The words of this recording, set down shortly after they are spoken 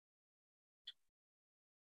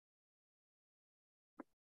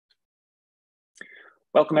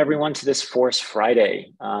Welcome everyone to this Force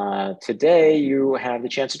Friday. Today you have the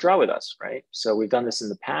chance to draw with us, right? So we've done this in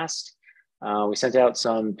the past. We sent out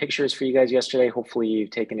some pictures for you guys yesterday. Hopefully you've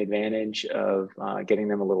taken advantage of getting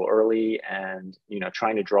them a little early and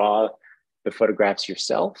trying to draw the photographs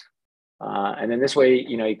yourself. And then this way,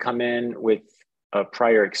 you come in with a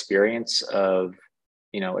prior experience of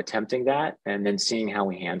attempting that and then seeing how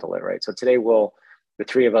we handle it, right? So today the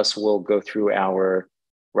three of us will go through our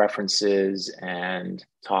references and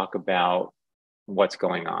talk about what's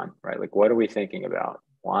going on, right? Like, what are we thinking about?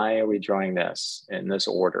 Why are we drawing this in this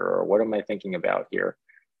order? Or what am I thinking about here?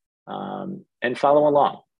 And follow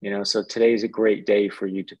along, so today is a great day for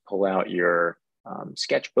you to pull out your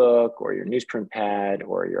sketchbook or your newsprint pad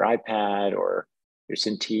or your iPad or your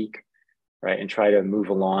Cintiq, right? And try to move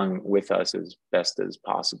along with us as best as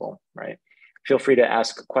possible, right? Feel free to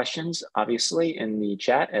ask questions, obviously, in the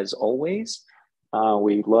chat as always.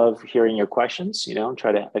 We love hearing your questions,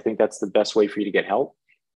 I think that's the best way for you to get help.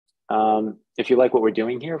 If you like what we're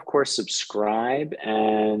doing here, of course, subscribe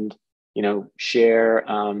and, share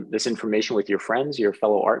this information with your friends, your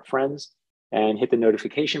fellow art friends, and hit the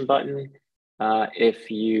notification button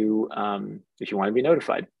if you want to be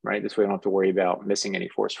notified, right? This way you don't have to worry about missing any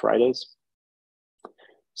Force Fridays.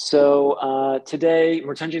 So today,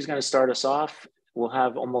 Murtunji is going to start us off. We'll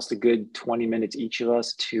have almost a good 20 minutes each of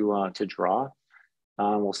us to draw.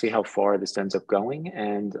 We'll see how far this ends up going,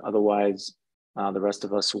 and otherwise, the rest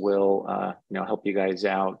of us will, help you guys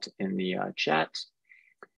out in the chat.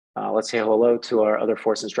 Let's say hello to our other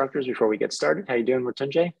Force instructors before we get started. How you doing,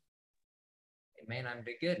 Murtunji? Hey man, I'm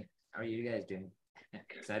doing good. How are you guys doing?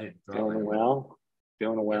 Excited. Doing well,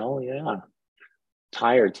 yeah.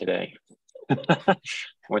 Tired today.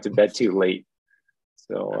 Went to bed too late,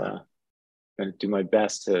 so gonna do my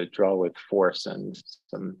best to draw with force and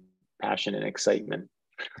some passion and excitement.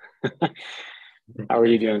 How are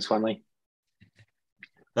you doing, Swanley?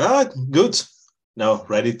 Good. No,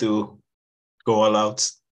 ready to go all out.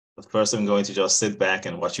 But first, I'm going to just sit back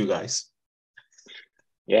and watch you guys.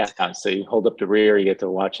 Yeah, so you hold up the rear, you get to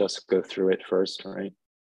watch us go through it first, right?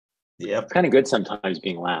 Yep. It's kind of good sometimes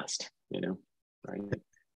being last, right?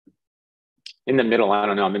 In the middle, I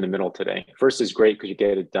don't know, I'm in the middle today. First is great because you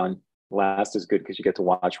get it done. Last is good because you get to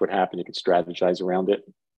watch what happened. You can strategize around it.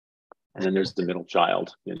 And then there's the middle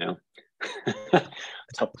child,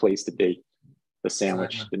 Tough place to be. The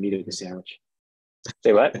sandwich, the meat of the sandwich.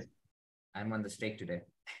 Say what? I'm on the steak today.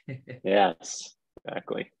 Yes,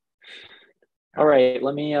 exactly. All right,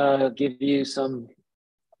 let me give you some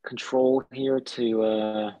control here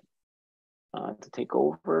to take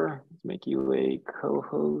over. Make you a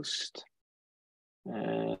co-host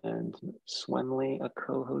and Swenley a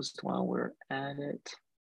co-host while we're at it.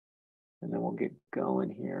 And then we'll get going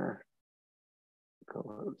here.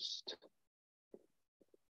 Co-host.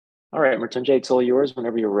 All right, Murtunji, it's all yours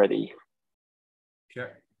whenever you're ready. Sure.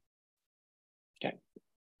 Okay.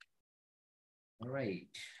 All right.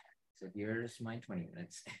 So here's my 20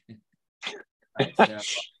 minutes. Right, so,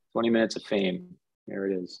 20 minutes of fame. There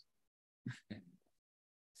it is.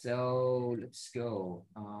 So let's go.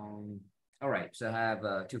 All right. So I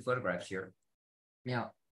have two photographs here.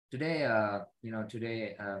 Now, today,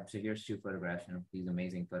 so here's two photographs, these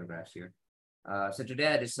amazing photographs here. So today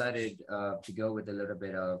I decided to go with a little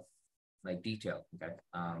bit of like detail. Okay.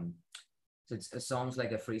 So it sounds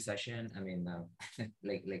like a free session. I mean,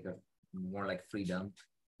 like a more like freedom,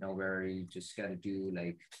 where you just got to do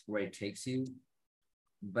like where it takes you.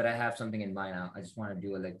 But I have something in mind now. I just want to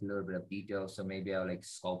do a little bit of detail. So maybe I'll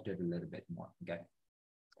sculpt it a little bit more. Okay.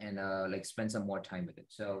 And spend some more time with it.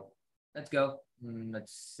 So let's go.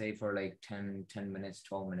 Let's say for 10 minutes,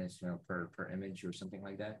 12 minutes, per image or something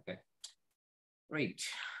like that. Okay. Great.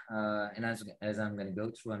 And as I'm going to go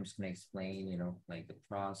through, I'm just going to explain, the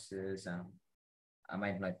process. I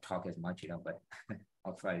might not talk as much, but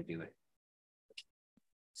I'll try to do it.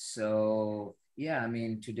 So, yeah, I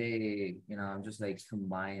mean, today, I'm just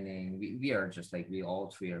combining, we are just we all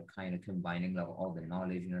three are kind of combining all the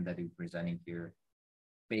knowledge, that we're presenting here.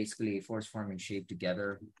 Basically, force, form, and shape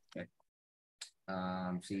together. Okay.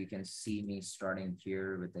 So you can see me starting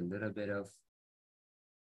here with a little bit of,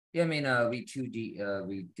 yeah, I mean, we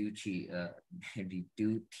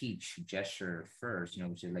do teach gesture first,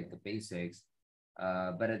 which is the basics.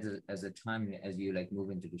 But as a time as you move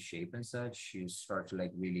into the shape and such, you start to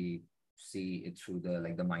really see it through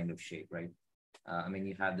the mind of shape, right? I mean,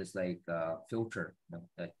 you have this filter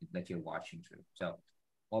that you're watching through. So,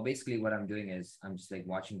 well, basically what I'm doing is I'm just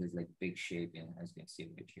watching this big shape, as you can see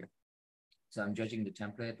right here. So I'm judging the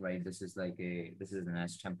template, right? This is a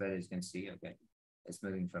nice template, as you can see. Okay. It's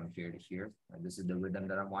moving from here to here. This is the rhythm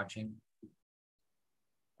that I'm watching.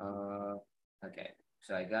 Uh, okay,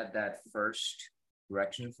 so I got that first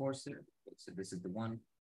directional force there. Okay, so this is the one.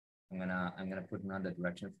 I'm gonna put another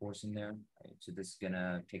directional force in there. Right? So this is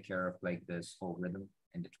gonna take care of like this whole rhythm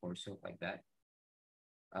in the torso like that.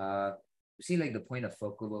 Uh, see like the point of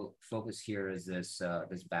focal focus here is this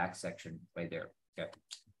back section right there. Okay,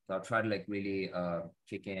 so I'll try to like really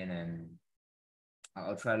kick in and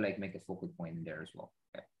I'll try to like make a focal point in there as well.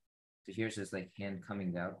 Okay, so here's this like hand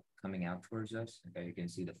coming out towards us. Okay, you can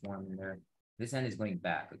see the form in there. This hand is going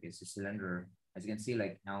back. Okay, so cylinder. As you can see,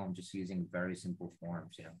 like now I'm just using very simple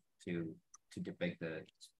forms, to depict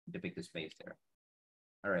the space there.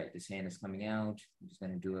 All right, this hand is coming out. I'm just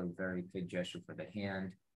gonna do a very quick gesture for the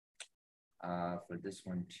hand. For this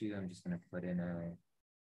one too, I'm just gonna put in a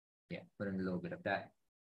little bit of that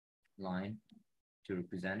line to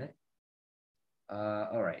represent it.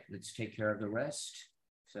 All right, let's take care of the rest.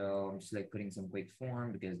 So I'm just like putting some quick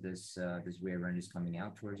form because this rear end is coming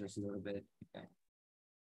out towards us a little bit. Okay.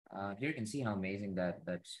 Here you can see how amazing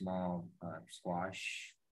that small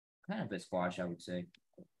squash, kind of a squash, I would say.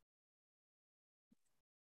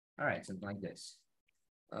 All right, something like this.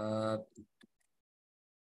 All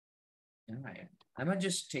right, I might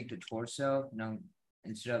just take the torso,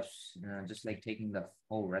 instead of just like taking the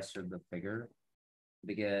whole rest of the figure,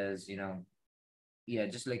 because yeah,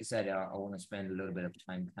 just like I said, I want to spend a little bit of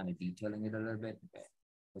time kind of detailing it a little bit. Okay.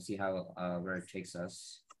 We'll see how where it takes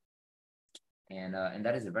us. And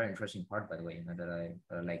that is a very interesting part, by the way, that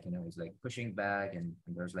I like, is like pushing back and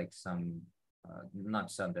there's like some, not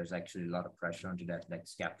some, there's actually a lot of pressure onto that like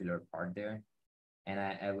scapular part there. And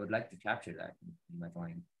I would like to capture that in my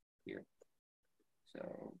drawing here.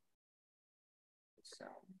 So,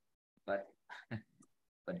 but,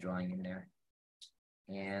 but drawing in there.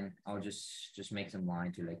 And I'll just make some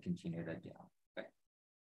line to like continue that down. Okay.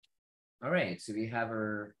 All right, so we have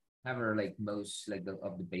our like most like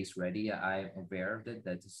of the base ready. I'm aware of it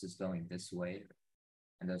that this is going this way,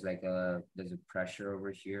 and there's a pressure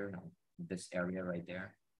over here, this area right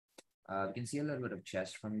there. We can see a little bit of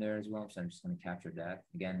chest from there as well, so I'm just going to capture that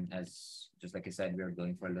again. As just like I said, we're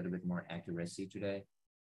going for a little bit more accuracy today.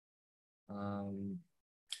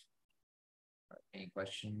 Any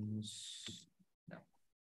questions? No.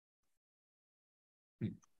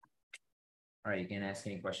 All right, you can ask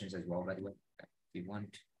any questions as well, by the way, if you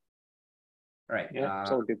want. All right. Yeah,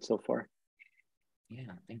 it's all good so far.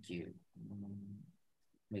 Yeah, thank you.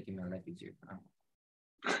 Making my life easier.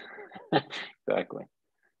 Exactly.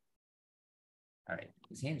 All right,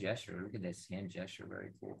 this hand gesture. Look at this hand gesture.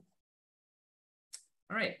 Very cool.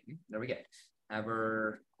 All right, there we go. Have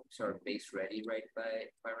our sort of base ready right by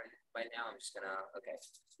now. I'm just gonna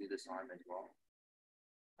let's do this arm as well.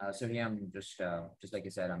 So here I'm just like I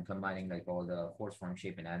said, I'm combining like all the force, form,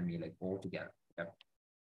 shape, anatomy like all together. Okay,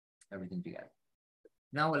 everything together.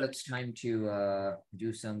 Now it's time to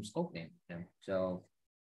do some sculpting. Okay? So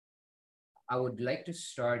I would like to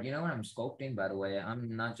start, when I'm sculpting, by the way,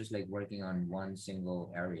 I'm not just like working on one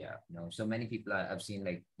single area, So many people I've seen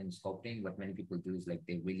like in sculpting, what many people do is like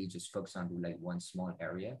they really just focus on to like one small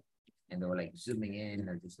area and they're like zooming in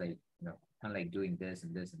or just like, kind of like doing this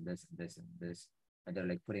and this and this and this and this. And they're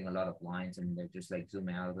like putting a lot of lines and they're just like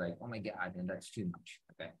zooming out like, oh my God, and that's too much.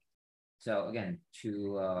 Okay. So again,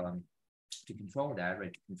 to control that,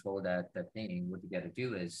 right? To control that thing, what you got to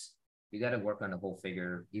do is you got to work on the whole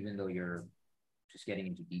figure, even though you're just getting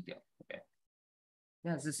into detail. Okay.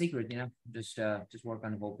 Yeah, it's a secret, just work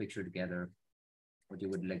on the whole picture together. What you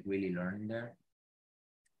would like really learn there.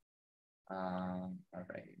 All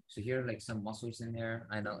right. So here are like some muscles in there.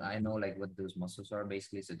 I know like what those muscles are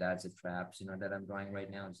basically. So that's the traps, that I'm drawing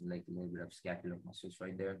right now. It's like a little bit of scapular muscles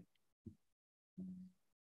right there.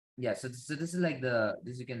 Yeah, so this is like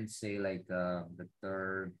this you can say like the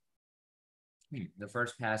third. The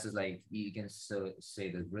first pass is like you can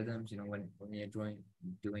say the rhythms, when you're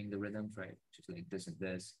doing the rhythms, right? Just like this and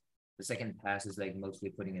this. The second pass is like mostly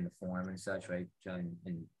putting in the form and such, right?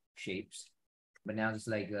 In shapes. But now it's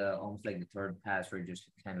like almost like the third pass where you're just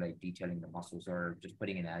kind of like detailing the muscles or just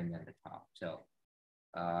putting an anatomy on the top. So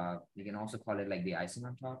you can also call it like the icing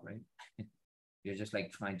on top, right? You're just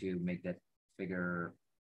like trying to make that figure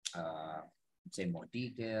say more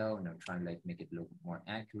detail, trying to like make it look more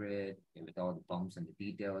accurate with all the bumps and the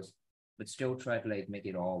details, but still try to like make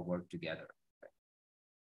it all work together.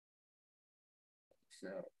 So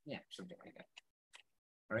yeah, something like that.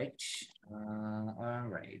 All right. All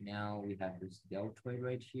right. Now we have this deltoid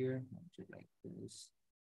right here. Just like this. It's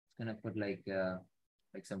gonna put like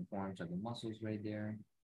some forms of the muscles right there.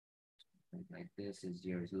 Like this is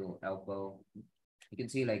your little elbow. You can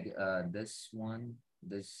see like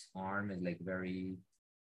this arm is like very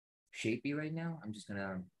shapy right now. I'm just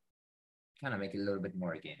gonna kind of make it a little bit more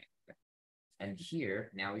organic. Okay? And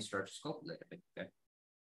here, now we start to sculpt a little bit. Okay.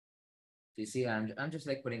 So you see, I'm just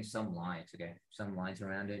like putting some lines, okay? Some lines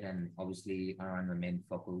around it, and obviously around the main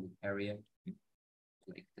focal area,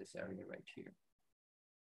 like this area right here.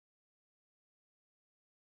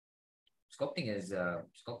 Sculpting is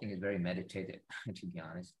very meditative, to be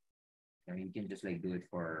honest. I mean, you can just like do it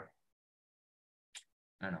for,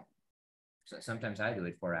 I don't know. So sometimes I do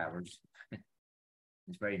it for hours.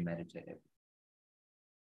 It's very meditative.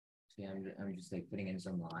 See, I'm just like putting in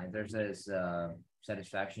some lines. There's this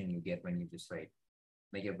satisfaction you get when you just like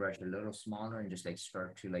make your brush a little smaller and just like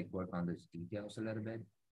start to like work on those details a little bit,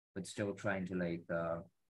 but still trying to like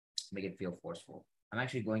make it feel forceful. I'm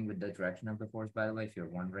actually going with the direction of the force, by the way. If you're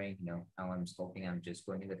wondering, how I'm sculpting, I'm just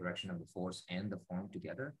going in the direction of the force and the form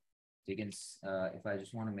together. So you can, if I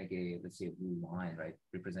just want to make a, let's say, a blue line, right,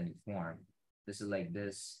 representing form, this is like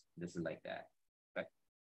this is like that. Okay.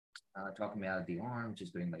 Talking about the arm,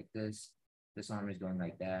 just going like this. This arm is going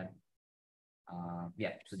like that.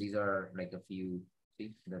 Yeah, so these are like a few,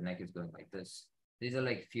 see, the neck is going like this. These are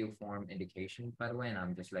like few form indications, by the way, and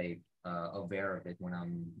I'm just like aware of it when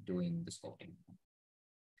I'm doing the sculpting.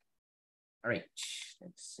 All right,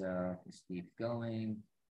 let's keep going.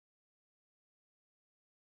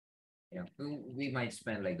 We might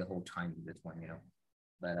spend like the whole time with this one,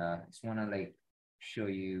 but I just want to like show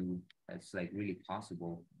you it's like really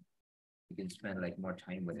possible. You can spend like more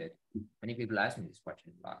time with it. Many people ask me this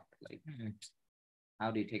question a lot, like, how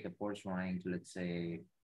do you take a forest drawing to, let's say,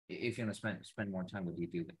 if you want to spend more time, what do you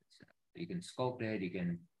do with it? So you can sculpt it, you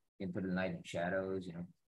can put in light and shadows,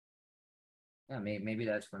 Yeah, maybe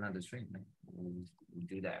that's for another stream. We'll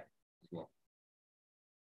do that as well.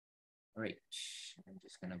 All right, I'm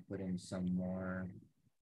just gonna put in some more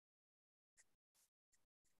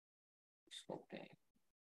sculpting.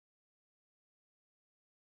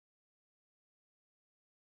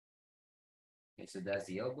 Okay, so that's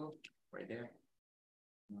the elbow right there.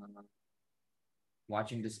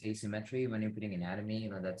 Watching this asymmetry when you're putting anatomy,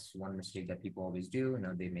 that's one mistake that people always do.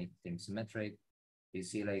 They make things symmetric. You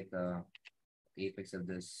see like the apex of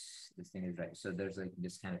this thing is right. So there's like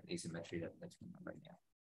this kind of asymmetry that's going on right now.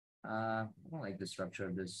 I don't like the structure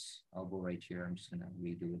of this elbow right here. I'm just gonna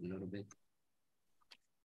redo it a little bit.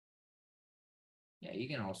 Yeah, you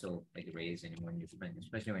can also like raise it when you're spending,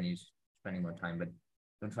 especially when you're spending more time, but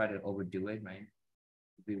don't try to overdo it, right?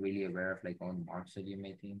 Be really aware of like all the marks that you're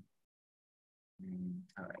making.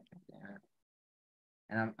 All right, yeah.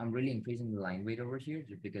 And I'm really increasing the line weight over here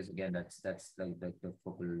just because again that's like the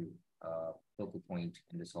focal point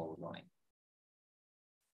in this whole line.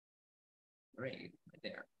 Right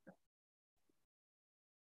there.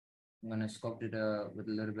 I'm gonna sculpt it with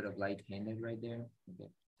a little bit of light handed right there. Okay,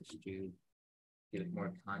 just to give it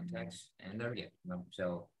more context. And there we go.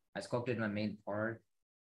 So I sculpted my main part.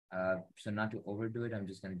 So not to overdo it, I'm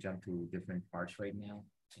just gonna jump to different parts right now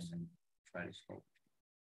and then try to sculpt.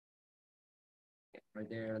 Okay, right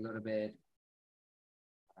there a little bit.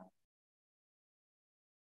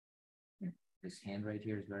 This hand right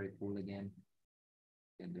here is very cool again.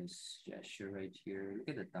 And this gesture right here. Look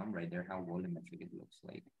at the thumb right there, how volumetric it looks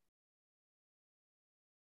like.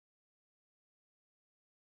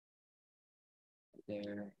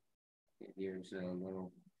 There. Okay, here's a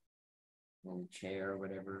little chair or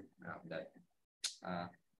whatever.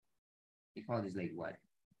 We call this like what?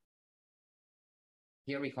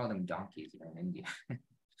 Here we call them donkeys in India.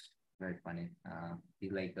 Very funny.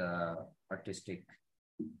 These like artistic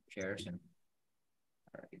chairs and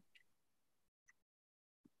all right.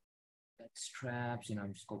 That's traps,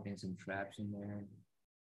 I'm scoping some traps in there.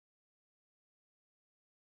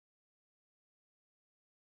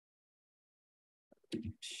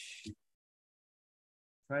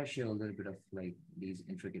 Try to show a little bit of like these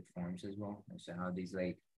intricate forms as well. So how these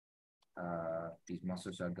like these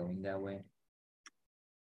muscles are going that way.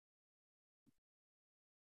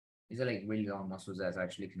 These are like really long muscles that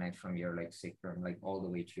actually connect from your like sacrum, like all the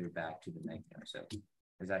way to your back to the neck. So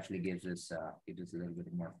this actually gives us a little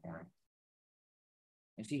bit more form.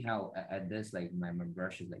 And see how at this like my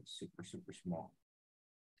brush is like super small,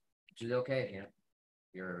 which is okay.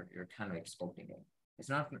 You're kind of like sculpting it. It's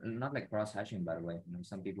not like cross hatching, by the way.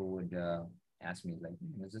 Some people would ask me like,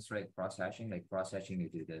 is this like cross hatching? Like cross hatching, you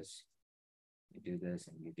do this, and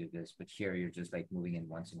you do this, but here you're just like moving in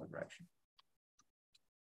one single direction.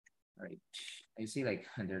 All right, you see like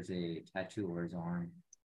there's a tattoo over his arm.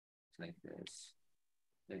 It's like this,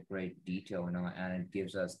 like great detail, and it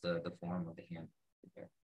gives us the form of the hand. Okay.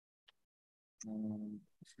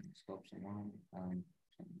 Just gonna sculpt some arm.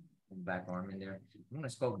 back arm in there. I'm gonna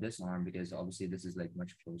sculpt this arm because obviously this is like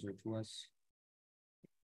much closer to us.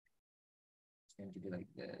 It's going to be like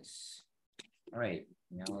this. All right,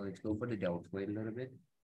 now let's go for the deltoid a little bit.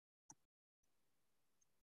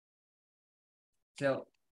 So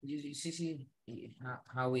you see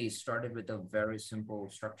how we started with a very simple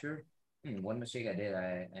structure. One mistake I did,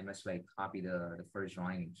 I must like copy the first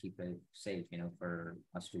drawing and keep it safe, for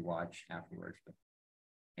us to watch afterwards. But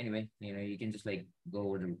anyway, you can just like go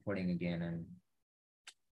over the reporting again, and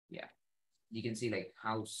yeah, you can see like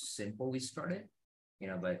how simple we started,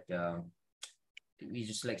 but we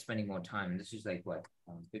just like spending more time. This is like what,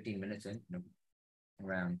 15 minutes in,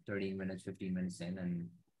 around 30 minutes, 15 minutes in, and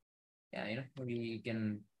yeah, we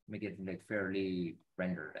can make it like fairly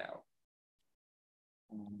rendered out.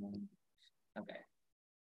 Okay.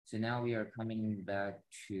 So now we are coming back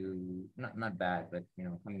to, not bad, but,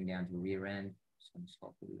 coming down to rear end. So I'm just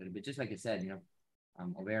sculpt a little bit, just like I said,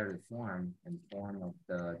 I'm aware of the form, and the form of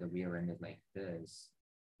the rear end is like this.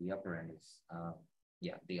 The upper end is,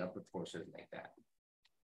 the upper torso is like that.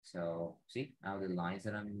 So see now the lines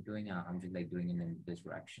that I'm doing, I'm just like doing it in this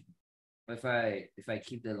direction. But if I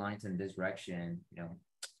keep the lines in this direction,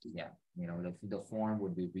 the form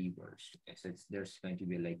would be reversed. Okay, so there's going to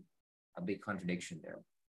be like a big contradiction there.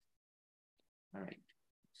 All right,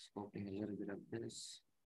 sculpting a little bit of this.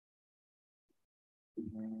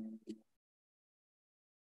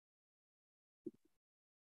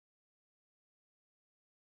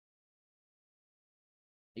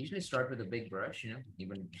 I usually start with a big brush,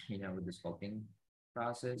 even with the sculpting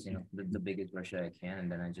process, the biggest brush that I can, and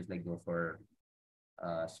then I just like go for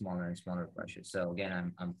smaller and smaller brushes. So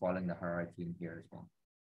again, I'm following the hierarchy in here as well.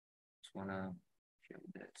 Just wanna show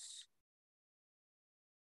this.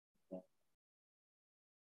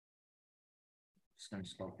 Just gonna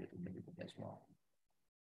sculpt it a little bit as well.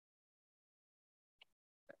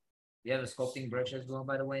 We have a sculpting brush as well,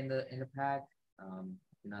 by the way, in the pack.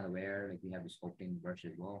 If you're not aware, like we have the sculpting brush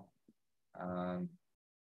as well.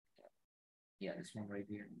 Yeah, this one right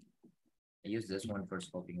here. I use this one for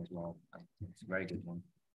sculpting as well. It's a very good one.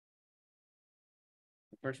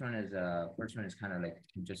 The first one is kind of like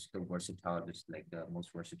just the versatile, just like the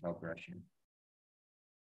most versatile brush.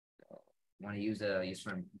 So you want to use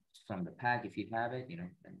from the pack if you have it,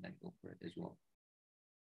 and then go for it as well.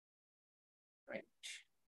 Right.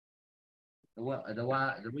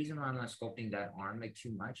 The reason why I'm not sculpting that arm like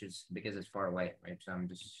too much is because it's far away, right? So I'm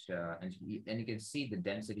just and you can see the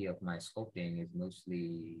density of my sculpting is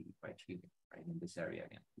mostly right here, right in this area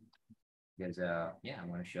again. Because I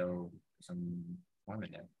want to show some form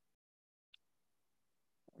in there.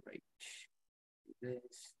 All right.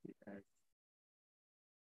 This.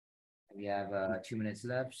 We have 2 minutes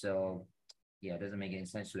left, so yeah, it doesn't make any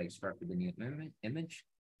sense to like start with the new image.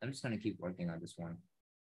 I'm just gonna keep working on this one.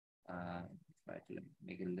 Try to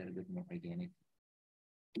make it a little bit more organic.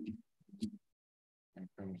 And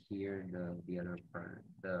from here, the other part,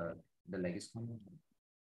 the leg is coming.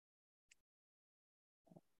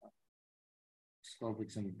 Sculpt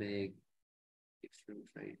with some big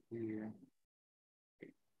extrudes right here.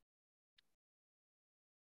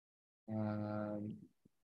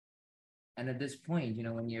 And at this point,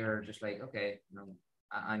 when you're just like, okay,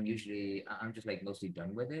 I'm just like mostly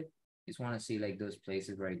done with it. Just want to see like those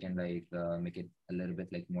places where I can like make it a little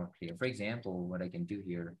bit like more clear. For example, what I can do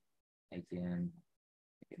here, I can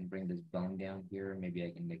bring this bone down here. Maybe I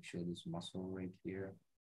can like show this muscle right here,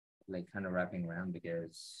 like kind of wrapping around,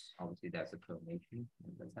 because obviously that's a pronation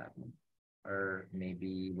that's happening. Or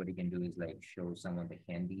maybe what you can do is like show some of the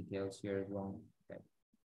hand details here as well. Okay.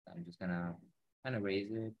 I'm just gonna kind of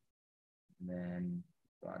raise it and then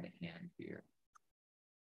draw the hand here.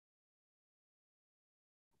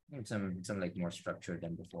 And some like more structured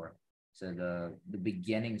than before. So the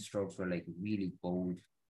beginning strokes were like really bold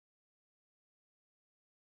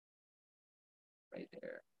right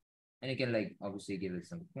there. And you can like obviously give it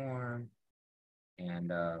some form and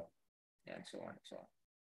so on and so on.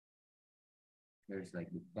 There's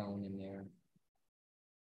like the bone in there.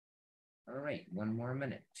 All right, 1 more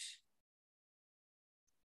minute.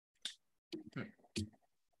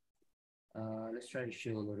 Let's try to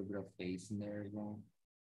show a little bit of face in there as well.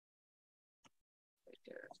 Right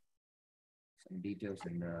there. Some details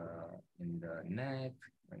in the neck.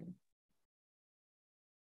 Right?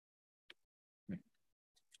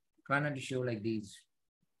 Try not to show like these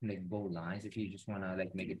like bold lines if you just want to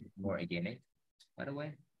like make it more organic, by the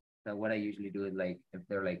way. So what I usually do is like if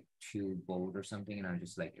they're like too bold or something, and I'll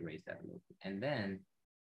just like erase that a little bit. And then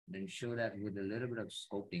show that with a little bit of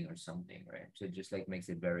sculpting or something, right? So it just like makes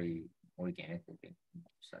it very organic looking.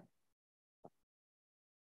 So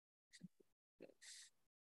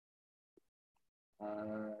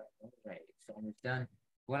All right, so almost done.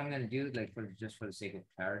 What I'm gonna do, like just for the sake of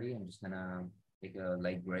clarity, I'm just gonna take a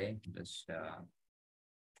light gray, just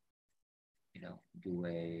do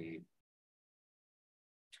a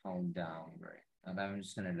tone down gray, and I'm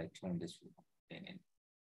just gonna like tone this thing in.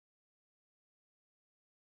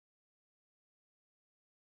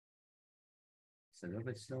 It's a little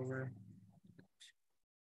bit slower.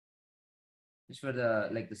 Just for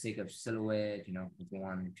the sake of silhouette, if you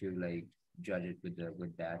want to like judge it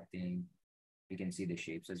with that thing, you can see the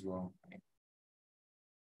shapes as well. Right?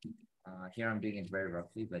 Here I'm doing it very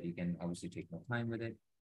roughly, but you can obviously take more time with it.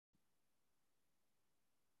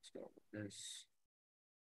 Let's go with this.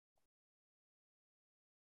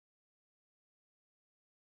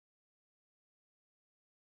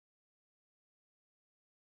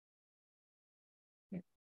 Yeah.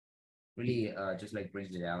 Really just like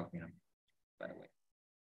brings it out, by the way.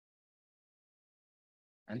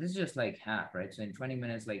 And this is just like half, right? So in 20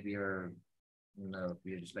 minutes, like we're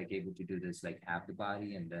just like able to do this like half the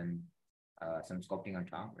body and then some sculpting on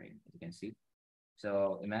top, right? As you can see.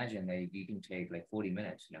 So imagine that you can take like 40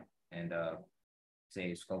 minutes, and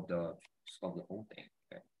say sculpt the whole thing,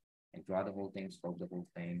 okay? And draw the whole thing, sculpt the whole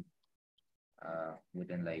thing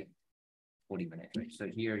within like 40 minutes, right? So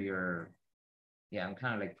here I'm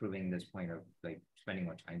kind of like proving this point of like spending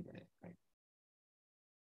more time with it, right?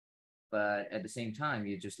 But at the same time,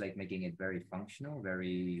 you're just like making it very functional,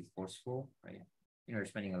 very forceful, right? You're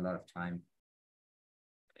spending a lot of time.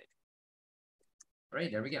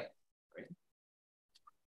 Right, there we go. Right.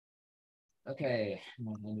 Okay, I'm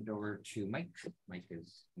gonna hand it over to Mike. Mike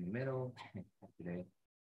is in the middle today.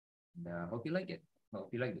 And hope you like it. Hope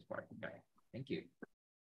you like this part. Okay, thank you.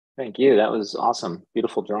 Thank you. That was awesome.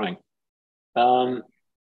 Beautiful drawing.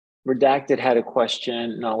 Redacted had a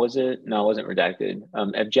question. No, was it? No, it wasn't Redacted.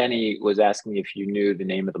 Evgeny was asking if you knew the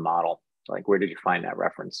name of the model. Like, where did you find that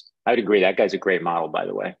reference? I would agree. That guy's a great model, by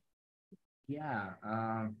the way. Yeah,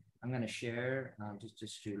 I'm gonna share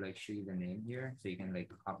just to like show you the name here, so you can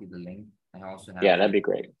like copy the link. I also have that'd be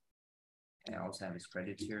great. I also have his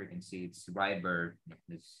credits here. You can see it's Rybird.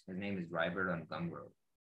 His name is Rybird on Gumroad.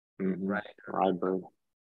 Mm-hmm. Rybird.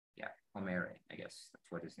 Yeah, Homere, I guess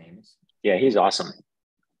that's what his name is. Yeah, he's awesome.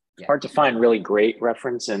 Yeah. Hard to find really great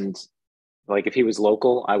reference, and like if he was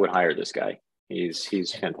local, I would hire this guy. He's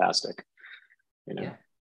fantastic. Yeah.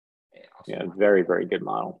 Yeah, very, very good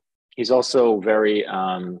model. He's also very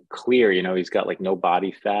clear. He's got like no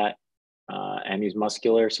body fat, and he's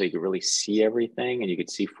muscular, so you could really see everything, and you could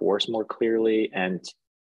see force more clearly. And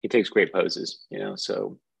he takes great poses.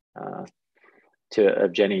 So to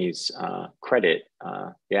Evgeny's credit,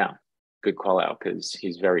 good call out because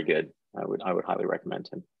he's very good. I would highly recommend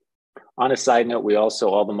him. On a side note,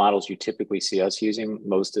 all the models you typically see us using,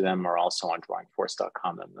 most of them are also on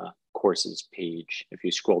drawingforce.com on the courses page. If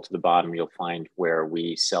you scroll to the bottom, you'll find where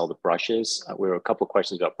we sell the brushes. We have a couple of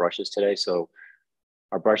questions about brushes today. So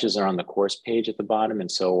our brushes are on the course page at the bottom,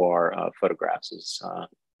 and so are photographs.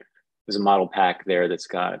 There's a model pack there that's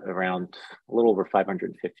got around a little over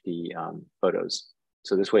 550 photos.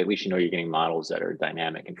 So this way, at least you're getting models that are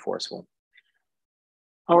dynamic and forceful.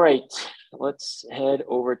 All right, let's head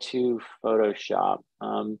over to Photoshop.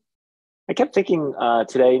 I kept thinking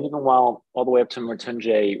today, even while all the way up to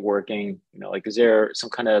Mrityunjay working, is there some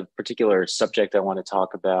kind of particular subject I want to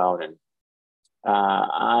talk about? And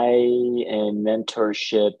I and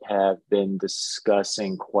mentorship have been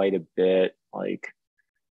discussing quite a bit, like,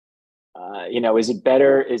 is it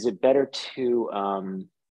better to,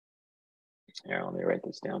 here, let me write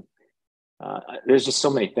this down. There's just so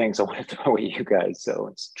many things I want to throw at you guys, so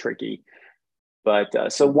it's tricky.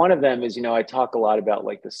 But so one of them is, I talk a lot about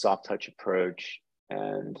like the soft touch approach,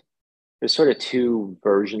 and there's sort of two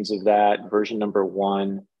versions of that. Version number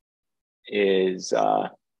one is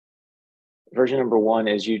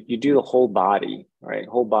you do the whole body, right?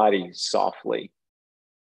 Whole body softly,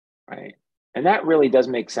 right? And that really does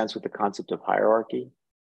make sense with the concept of hierarchy.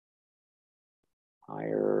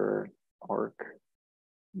 Hierarchy.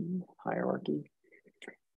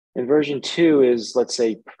 And version two is, let's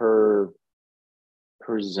say, per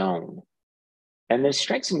zone. And there's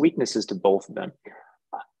strengths and weaknesses to both of them.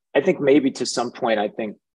 I think maybe to some point, I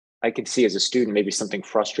think I could see as a student, maybe something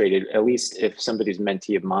frustrated, at least if somebody's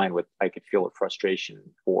mentee of mine I could feel a frustration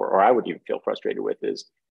for, or I would even feel frustrated with is,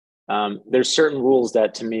 there's certain rules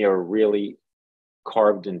that to me are really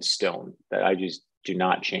carved in stone that I just do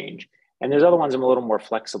not change. And there's other ones I'm a little more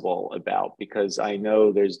flexible about because I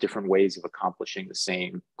know there's different ways of accomplishing the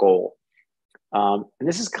same goal. And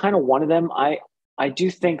this is kind of one of them. I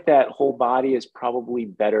do think that whole body is probably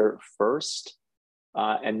better first,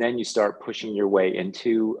 and then you start pushing your way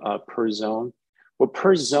into per zone. what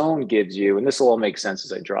per zone gives you, and this will all make sense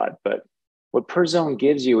as I draw it, but what per zone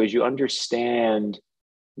gives you is you understand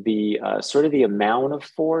the sort of the amount of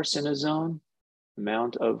force in a zone,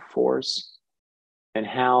 amount of force, and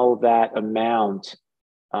how that amount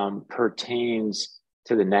pertains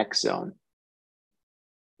to the next zone,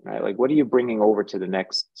 right? Like, what are you bringing over to the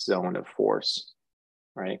next zone of force,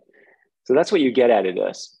 right? So that's what you get out of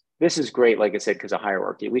this. This is great, like I said, because of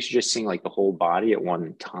hierarchy. At least you're just seeing like the whole body at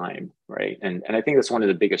one time, right? And I think that's one of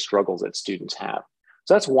the biggest struggles that students have.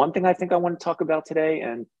 So that's one thing I think I want to talk about today.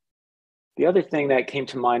 And the other thing that came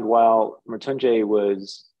to mind while Mrityunjay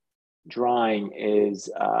was drawing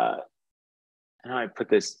is, how do I put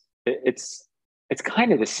this? It's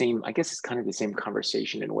kind of the same. I guess it's kind of the same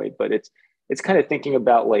conversation in a way, but it's kind of thinking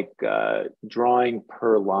about like drawing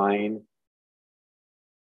per line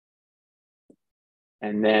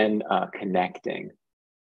and then connecting.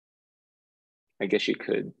 I guess you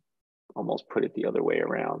could almost put it the other way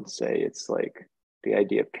around. Say it's like the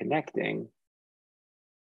idea of connecting,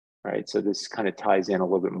 right? So this kind of ties in a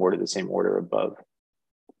little bit more to the same order above.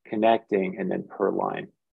 Connecting and then per line.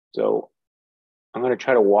 So I'm going to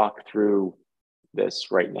try to walk through this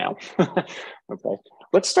right now. Okay,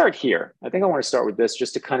 let's start here. I think I want to start with this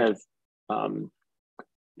just to kind of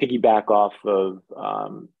piggyback off of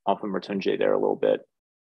Mrityunjay there a little bit.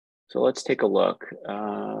 So let's take a look.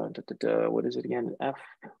 What is it again? F.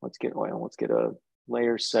 Let's get a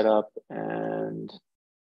layer set up and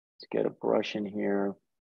let's get a brush in here.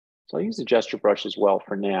 So I'll use the gesture brush as well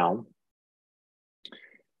for now.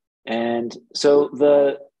 And so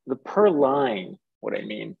the per line, what I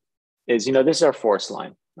mean is, this is our force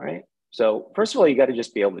line, right? So first of all, you got to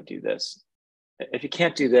just be able to do this. If you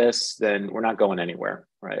can't do this, then we're not going anywhere,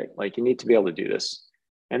 right? Like you need to be able to do this.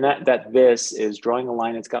 And that this is drawing a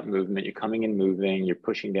line that's got movement. You're coming and moving, you're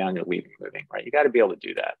pushing down, you're leaving, moving, right? You got to be able to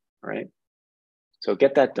do that, right? So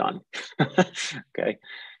get that done, okay?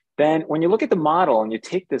 Then when you look at the model and you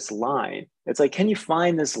take this line, it's like, can you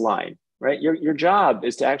find this line, right? Your job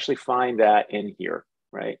is to actually find that in here,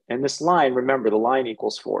 right? And this line, remember, the line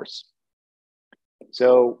equals force.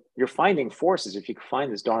 So you're finding forces if you can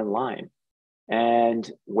find this darn line. And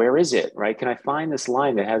where is it, right? Can I find this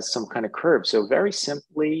line that has some kind of curve? So very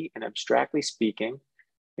simply and abstractly speaking,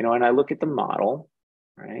 and I look at the model,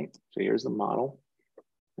 right? So here's the model.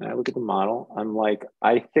 And I look at the model, I'm like,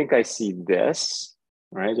 I think I see this,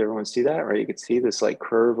 right? Does everyone see that, right? You can see this like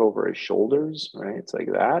curve over his shoulders, right? It's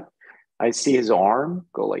like that. I see his arm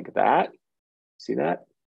go like that. See that?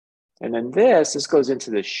 And then this goes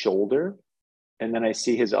into the shoulder. And then I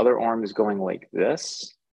see his other arm is going like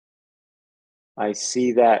this. I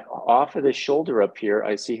see that off of the shoulder up here,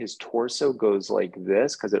 I see his torso goes like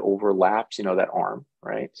this because it overlaps, that arm,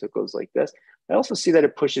 right? So it goes like this. I also see that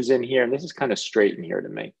it pushes in here, and this is kind of straight in here to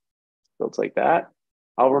me. So it's like that.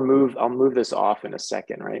 I'll move this off in a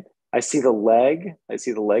second, right? I see the leg. I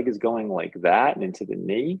see the leg is going like that and into the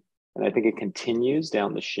knee. And I think it continues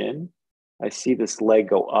down the shin. I see this leg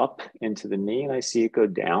go up into the knee, and I see it go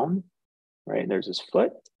down, right? And there's his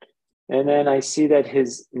foot. And then I see that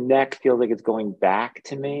his neck feels like it's going back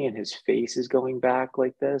to me and his face is going back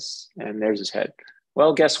like this. And there's his head.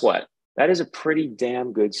 Well, guess what? That is a pretty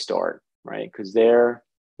damn good start, right? Because there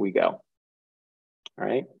we go. All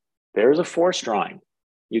right. There's a force drawing.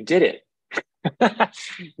 You did it.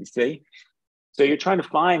 You see? So you're trying to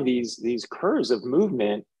find these curves of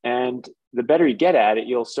movement, and the better you get at it,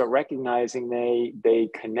 you'll start recognizing they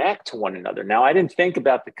connect to one another. Now, I didn't think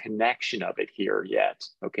about the connection of it here yet.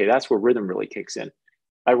 Okay, that's where rhythm really kicks in.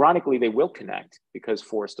 Ironically, they will connect because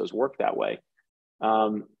force does work that way.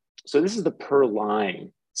 So this is the per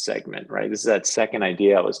line segment, right? This is that second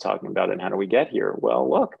idea I was talking about. And how do we get here? Well,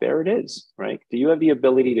 look, there it is, right? Do you have the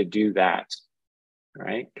ability to do that,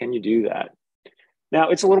 right? Can you do that? Now,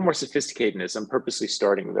 it's a little more sophisticated in this. I'm purposely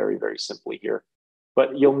starting very, very simply here.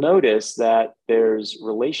 But you'll notice that there's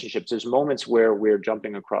relationships. There's moments where we're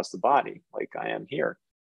jumping across the body, like I am here.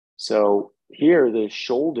 So here, the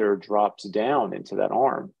shoulder drops down into that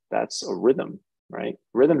arm. That's a rhythm, right?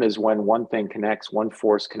 Rhythm is when one thing connects, one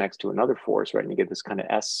force connects to another force, right? And you get this kind of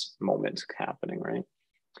S moment happening, right?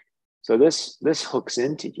 So this hooks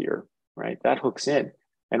into here, right? That hooks in.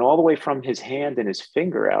 And all the way from his hand and his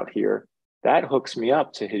finger out here, that hooks me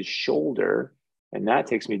up to his shoulder, and that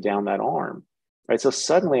takes me down that arm, right? So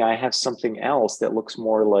suddenly I have something else that looks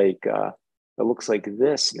more like, it looks like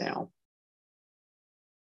this now.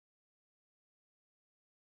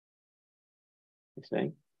 You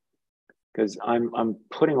see? because I'm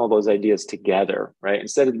putting all those ideas together, right?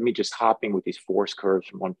 Instead of me just hopping with these force curves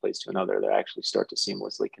from one place to another, they actually start to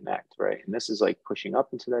seamlessly connect, right? And this is like pushing up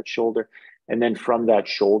into that shoulder. And then from that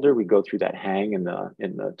shoulder, we go through that hang in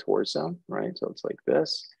the torso, right? So it's like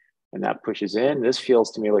this, and that pushes in. This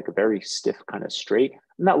feels to me like a very stiff kind of straight.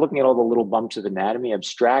 I'm not looking at all the little bumps of anatomy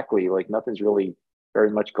abstractly, like nothing's really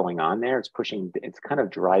very much going on there. It's pushing, it's kind of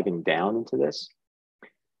driving down into this.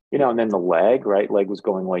 And then the leg, right? Leg was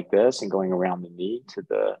going like this and going around the knee to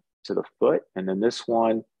the foot. And then this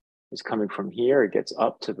one is coming from here. It gets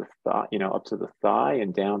up to the thigh, up to the thigh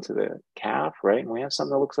and down to the calf, right? And we have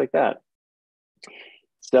something that looks like that.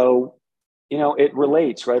 So, it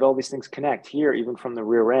relates, right? All these things connect here, even from the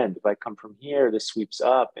rear end. If I come from here, this sweeps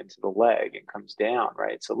up into the leg and comes down,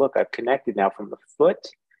 right? So look, I've connected now from the foot.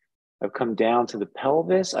 I've come down to the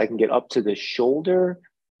pelvis. I can get up to the shoulder,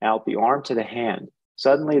 out the arm to the hand.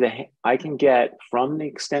 Suddenly I can get from the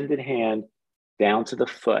extended hand down to the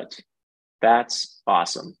foot. That's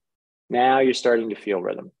awesome. Now you're starting to feel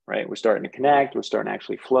rhythm, right? We're starting to connect. We're starting to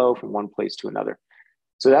actually flow from one place to another.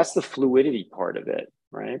 So that's the fluidity part of it,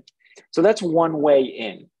 right? So that's one way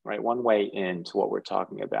in, right? One way into what we're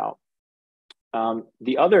talking about.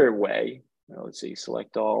 The other way, let's see,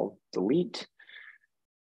 select all, delete,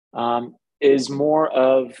 is more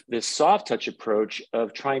of this soft touch approach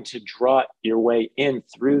of trying to draw your way in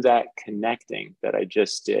through that connecting that I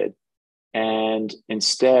just did. And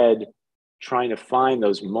instead trying to find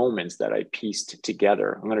those moments that I pieced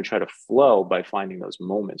together. I'm going to try to flow by finding those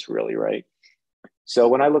moments really, right? So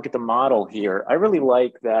when I look at the model here, I really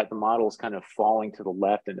like that the model is kind of falling to the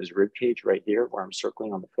left in his rib cage right here where I'm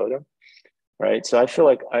circling on the photo. Right. So I feel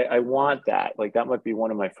like I want that. Like that might be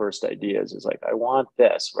one of my first ideas is like, I want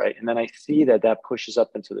this. Right. And then I see that pushes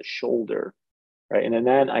up into the shoulder. Right. And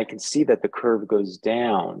then I can see that the curve goes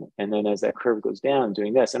down. And then as that curve goes down, I'm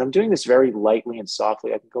doing this. And I'm doing this very lightly and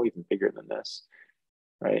softly. I can go even bigger than this.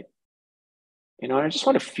 Right. And I just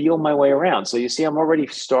want to feel my way around. So you see, I'm already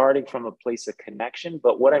starting from a place of connection,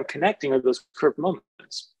 but what I'm connecting are those curved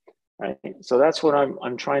moments. Right. So that's what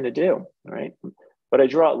I'm trying to do. Right. But I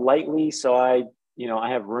draw it lightly, so I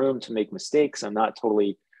have room to make mistakes. I'm not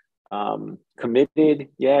totally committed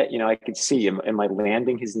yet. I can see, am I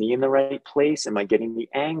landing his knee in the right place? Am I getting the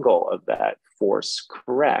angle of that force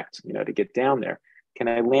correct, to get down there? Can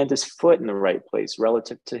I land his foot in the right place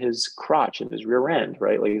relative to his crotch and his rear end,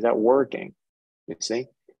 right? Like, is that working? You see?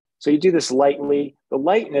 So you do this lightly. The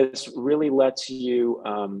lightness really lets you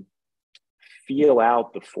feel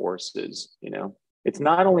out the forces, It's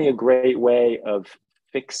not only a great way of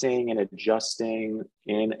fixing and adjusting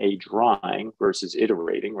in a drawing versus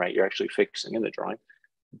iterating, right? You're actually fixing in the drawing,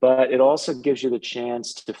 but it also gives you the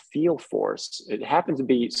chance to feel force. It happens to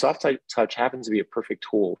be, soft touch happens to be a perfect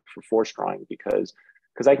tool for force drawing because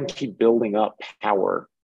I can keep building up power,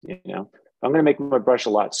 I'm going to make my brush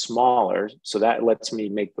a lot smaller. So that lets me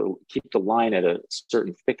keep the line at a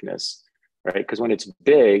certain thickness. Right? Because when it's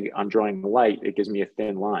big, I'm drawing light, it gives me a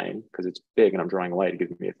thin line. Because it's big and I'm drawing light, it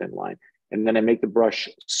gives me a thin line. And then I make the brush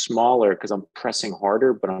smaller because I'm pressing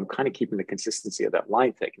harder, but I'm kind of keeping the consistency of that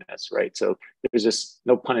line thickness, right? So there's just,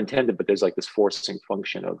 no pun intended, but there's like this forcing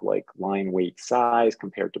function of like line weight size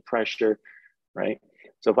compared to pressure, right?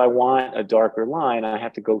 So if I want a darker line, I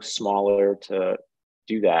have to go smaller to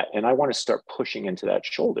do that. And I want to start pushing into that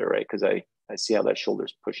shoulder, right? Because I see how that shoulder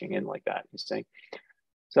is pushing in like that, you see?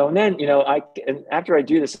 So, and then, and after I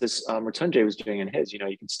do this, Rotunje was doing in his, you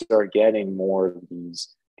can start getting more of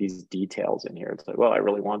these details in here. It's like, well, I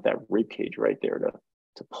really want that rib cage right there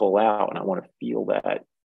to pull out. And I want to feel that,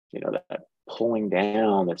 that pulling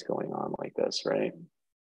down that's going on like this, right?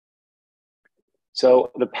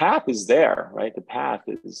 So the path is there, right? The path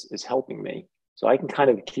is helping me. So I can kind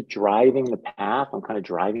of keep driving the path. I'm kind of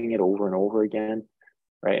driving it over and over again.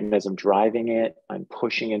 Right. And as I'm driving it, I'm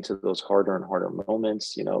pushing into those harder and harder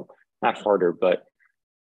moments, not harder, but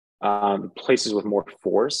places with more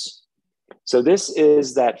force. So this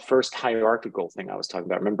is that first hierarchical thing I was talking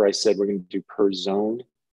about. Remember I said we're going to do per zone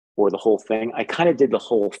or the whole thing. I kind of did the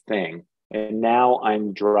whole thing. And now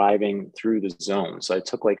I'm driving through the zone. So I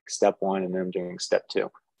took like step one and then I'm doing step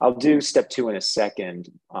two. I'll do step two in a second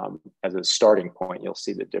as a starting point. You'll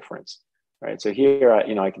see the difference. Right. So here,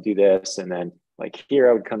 I could do this and then like here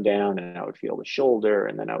I would come down and I would feel the shoulder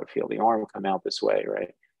and then I would feel the arm come out this way, right?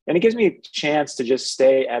 And it gives me a chance to just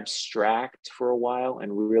stay abstract for a while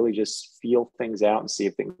and really just feel things out and see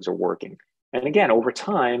if things are working. And again, over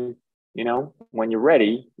time, when you're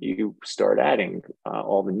ready, you start adding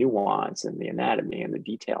all the nuance and the anatomy and the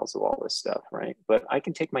details of all this stuff, right? But I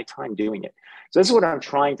can take my time doing it. So this is what I'm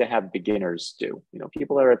trying to have beginners do.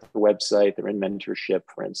 People that are at the website, they're in mentorship,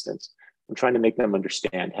 for instance. I'm trying to make them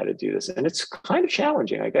understand how to do this. And it's kind of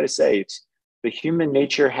challenging. I got to say, it's the human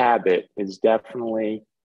nature habit is definitely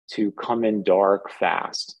to come in dark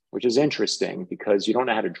fast, which is interesting because you don't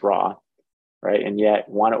know how to draw, right? And yet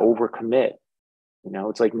want to overcommit. You know,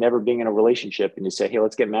 it's like never being in a relationship and you say, hey,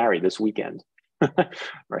 let's get married this weekend,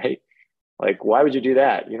 right? Like, why would you do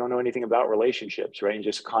that? You don't know anything about relationships, right? And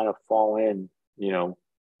just kind of fall in, you know,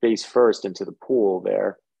 face first into the pool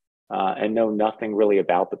there and know nothing really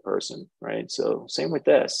about the person, right? So same with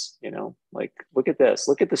this, you know, like, look at this.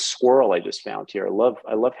 Look at the swirl I just found here. I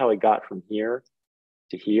love how I got from here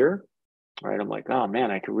to here, right? I'm like, oh man,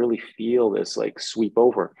 I could really feel this like sweep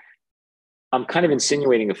over. I'm kind of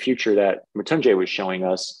insinuating a future that Mattesi was showing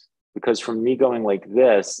us, because from me going like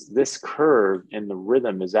this curve in the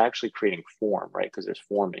rhythm is actually creating form, right? Because there's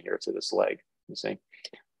form in here to this leg, you see?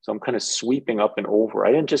 So I'm kind of sweeping up and over.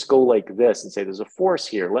 I didn't just go like this and say, there's a force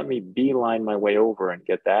here. Let me beeline my way over and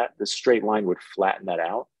get that. The straight line would flatten that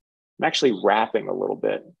out. I'm actually rapping a little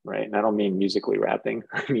bit, right? And I don't mean musically rapping.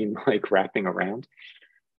 I mean like rapping around,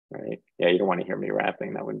 right? Yeah, you don't want to hear me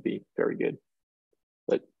rapping. That wouldn't be very good.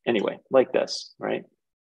 But anyway, like this, right?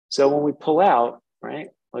 So when we pull out, right,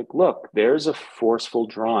 like, look, there's a forceful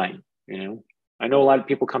drawing, you know? I know a lot of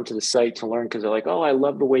people come to the site to learn because they're like, oh, I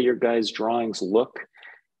love the way your guys' drawings look,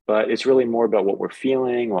 but it's really more about what we're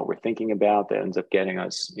feeling, what we're thinking about that ends up getting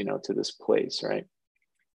us, you know, to this place, right?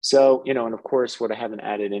 So, you know, and of course, what I haven't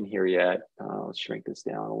added in here yet, let's shrink this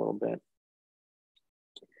down a little bit,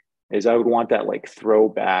 is I would want that like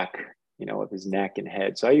throwback, you know, of his neck and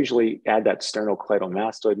head. So I usually add that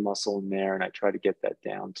sternocleidomastoid muscle in there, and I try to get that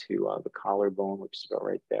down to the collarbone, which is about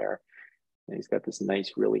right there. And he's got this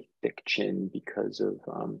nice, really thick chin because of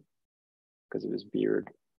his beard.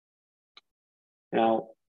 Now,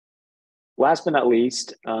 last but not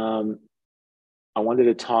least, I wanted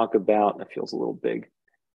to talk about, that feels a little big.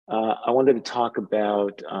 I wanted to talk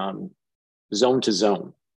about zone to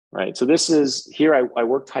zone, right? So this is, here I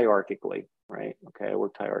worked hierarchically, right? Okay, I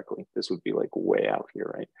worked hierarchically. This would be like way out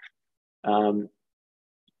here, right?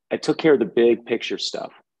 I took care of the big picture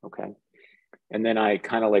stuff, okay? And then I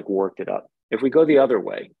kind of like worked it up. If we go the other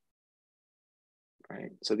way,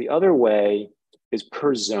 right? So the other way is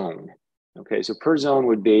per zone, okay? So per zone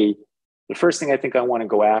would be, the first thing I think I want to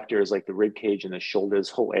go after is like the rib cage and the shoulder. This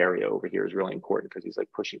whole area over here is really important because he's like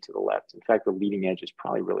pushing to the left. In fact, the leading edge is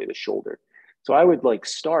probably really the shoulder. So I would like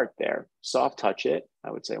start there, soft touch it.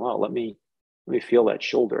 I would say, well, let me feel that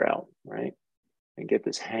shoulder out, right? And get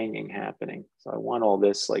this hanging happening. So I want all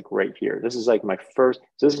this like right here. This is like my first,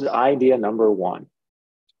 so this is idea number one,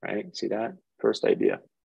 right? See that? First idea.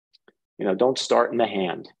 You know, don't start in the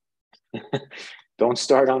hand. Don't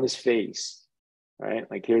start on his face, right?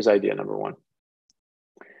 Like here's idea number one.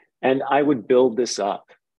 And I would build this up.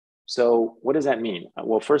 So what does that mean?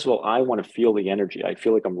 Well, first of all, I want to feel the energy. I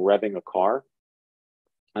feel like I'm revving a car.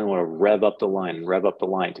 I want to rev up the line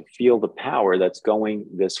to feel the power that's going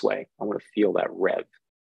this way. I want to feel that rev.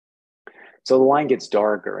 So the line gets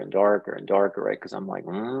darker and darker and darker, right? Because I'm like,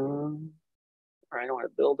 all right, I want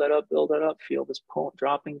to build that up, feel this pull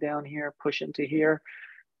dropping down here, push into here,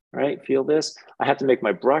 right? Feel this. I have to make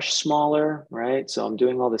my brush smaller, right? So I'm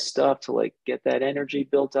doing all this stuff to like get that energy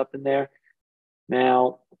built up in there.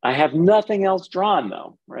 Now, I have nothing else drawn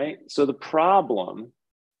though, right? So the problem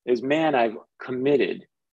is, man, I've committed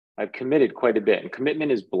quite a bit. And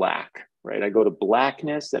commitment is black, right? I go to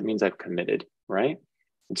blackness, that means I've committed, right?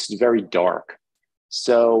 It's very dark.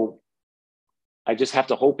 So I just have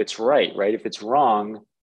to hope it's right? If it's wrong,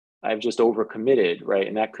 I've just overcommitted, right?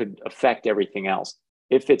 And that could affect everything else.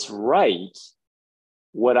 If it's right,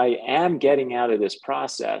 what I am getting out of this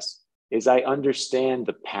process is I understand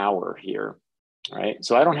the power here, right?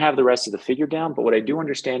 So I don't have the rest of the figure down, but what I do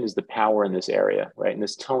understand is the power in this area, right? And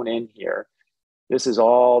this tone in here, this is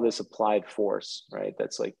all this applied force, right?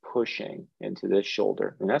 That's like pushing into this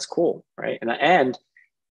shoulder, and that's cool, right? And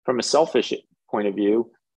from a selfish point of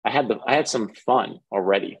view, I had some fun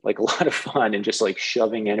already, like a lot of fun, and just like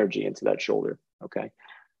shoving energy into that shoulder. Okay,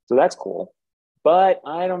 so that's cool, but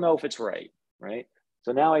I don't know if it's right, right?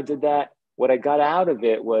 So now I did that. What I got out of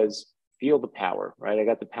it was feel the power, right? I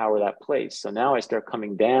got the power of that place. So now I start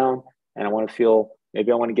coming down, and I want to feel. Maybe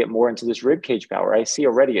I want to get more into this rib cage power. I see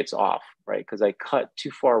already it's off, right? Because I cut too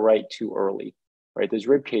far right too early, right? This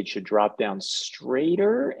rib cage should drop down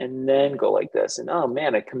straighter and then go like this. And oh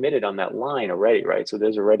man, I committed on that line already, right? So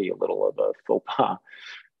there's already a little of a faux pas,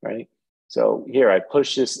 right? So here I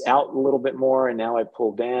push this out a little bit more, and now I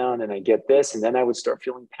pull down and I get this, and then I would start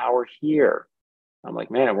feeling power here. I'm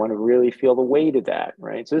like, man, I want to really feel the weight of that,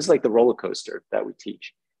 right? So this is like the roller coaster that we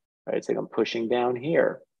teach, right? It's like I'm pushing down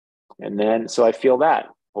here. And then, so I feel that.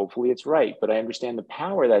 Hopefully it's right, but I understand the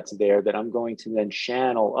power that's there that I'm going to then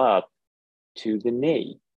channel up to the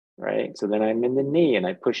knee, right? So then I'm in the knee and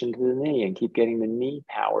I push into the knee and keep getting the knee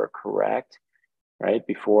power correct, right?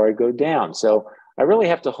 Before I go down. So I really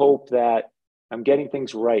have to hope that I'm getting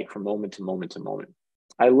things right from moment to moment to moment.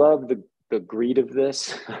 I love the greed of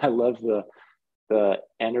this. I love the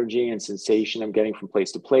energy and sensation I'm getting from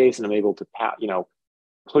place to place, and I'm able to,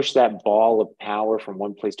 push that ball of power from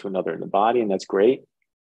one place to another in the body, and that's great.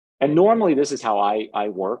 And normally this is how I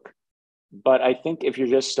work, but I think if you're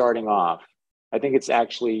just starting off, I think it's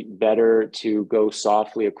actually better to go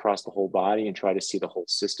softly across the whole body and try to see the whole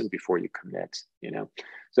system before you commit,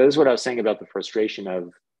 So this is what I was saying about the frustration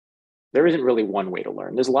of there isn't really one way to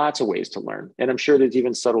learn. There's lots of ways to learn. And I'm sure there's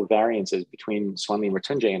even subtle variances between Swami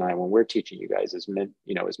Mrityunjay and I when we're teaching you guys as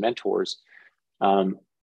mentors.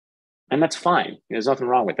 And that's fine. There's nothing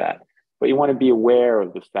wrong with that. But you want to be aware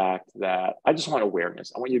of the fact that I just want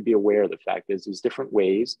awareness. I want you to be aware of the fact that there's different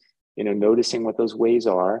ways, noticing what those ways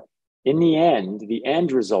are. In the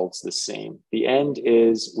end result's the same. The end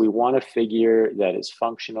is we want a figure that is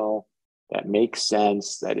functional, that makes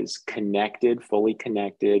sense, that is connected, fully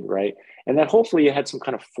connected, right? And that hopefully you had some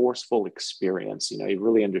kind of forceful experience. You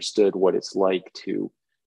really understood what it's like to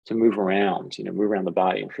move around, move around the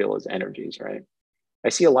body and feel those energies, right? I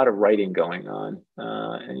see a lot of writing going on.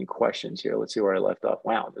 Any questions here? Let's see where I left off.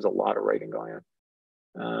 Wow, there's a lot of writing going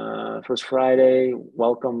on. First Friday,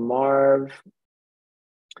 welcome, Marv.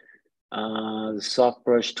 The soft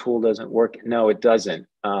brush tool doesn't work. No, it doesn't.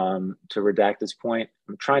 To redact this point,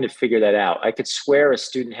 I'm trying to figure that out. I could swear a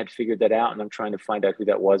student had figured that out, and I'm trying to find out who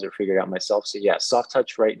that was or figure it out myself. So yeah, soft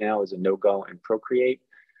touch right now is a no-go in Procreate.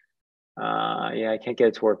 Yeah, I can't get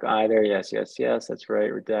it to work either. Yes, that's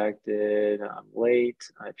right. Redacted. I'm late.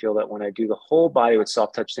 I feel that when I do the whole body with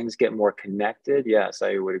soft touch, things get more connected. Yes,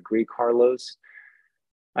 I would agree, Carlos.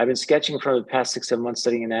 I've been sketching for the past 6-7 months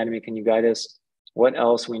studying anatomy. Can you guide us? What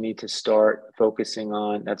else we need to start focusing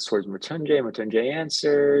on? That's towards Mrityunjay. Mrityunjay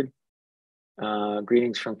answered.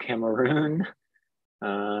 Greetings from Cameroon.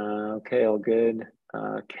 Okay, all good.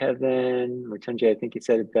 Kevin, Mrityunjay, I think you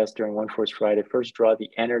said it best during One Force Friday. First draw the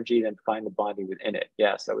energy, then find the body within it.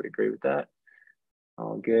 Yes, I would agree with that.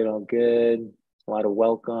 All good, all good. A lot of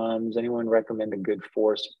welcomes. Anyone recommend a good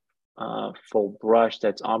force full brush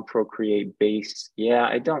that's on Procreate base? Yeah,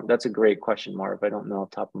 I don't. That's a great question, Marv. I don't know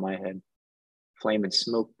off the top of my head. Flame and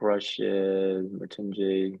smoke brushes.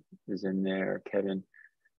 Mrityunjay is in there. Kevin,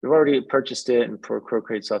 we've already purchased it, and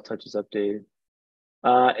Procreate soft touch is updated.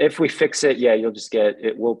 If we fix it, yeah, you'll just get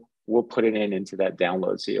it. We'll put it into that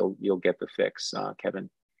download, so you'll get the fix, Kevin.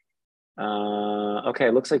 Okay,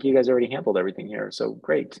 it looks like you guys already handled everything here, so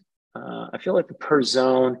great. I feel like the per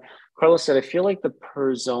zone, Carlos said, I feel like the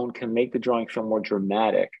per zone can make the drawing feel more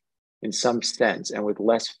dramatic in some sense and with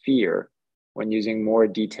less fear when using more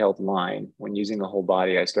detailed line. When using the whole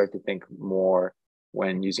body, I start to think more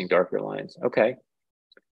when using darker lines. Okay.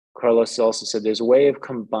 Carlos also said there's a way of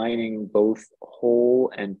combining both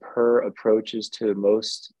whole and per approaches to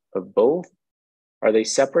most of both. Are they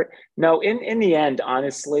separate? No, in the end,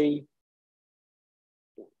 honestly,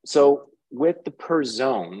 so with the per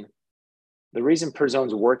zone, the reason per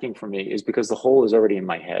zone's working for me is because the whole is already in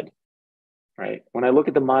my head, right? When I look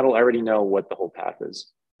at the model, I already know what the whole path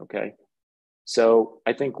is, okay? So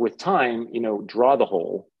I think with time, draw the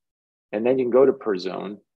whole, and then you can go to per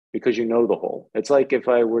zone because you know the whole. It's like if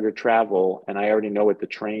I were to travel and I already know what the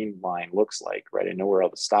train line looks like, right? I know where all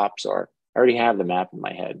the stops are. I already have the map in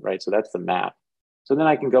my head, right? So that's the map. So then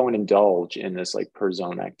I can go and indulge in this like per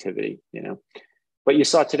zone activity, But you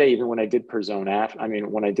saw today, even when I did per zone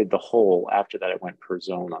when I did the whole, after that, I went per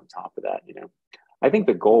zone on top of that, I think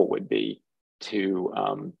the goal would be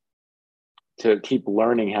to keep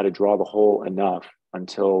learning how to draw the whole enough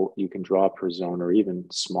until you can draw per zone, or even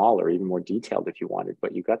smaller, even more detailed if you wanted,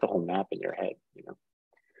 but you got the whole map in your head,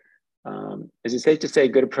 Is it safe to say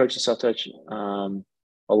good approach to self-touch a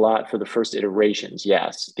lot for the first iterations?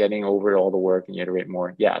 Yes. Getting over all the work and you iterate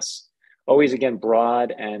more? Yes. Always, again,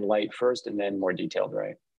 broad and light first and then more detailed,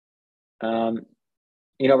 right?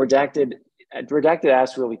 Redacted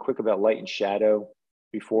asked really quick about light and shadow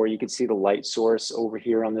before. You could see the light source over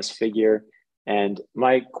here on this figure. And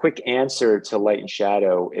my quick answer to light and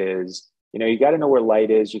shadow is, you got to know where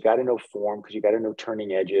light is. You got to know form because you got to know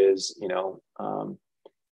turning edges,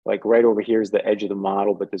 like right over here is the edge of the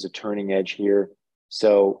model, but there's a turning edge here.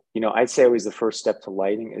 So, I'd say always the first step to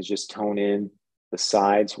lighting is just tone in the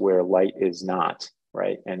sides where light is not,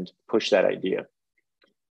 right? And push that idea.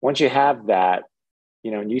 Once you have that,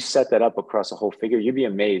 and you set that up across a whole figure, you'd be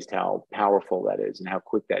amazed how powerful that is and how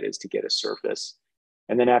quick that is to get a surface.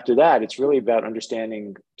 And then after that, it's really about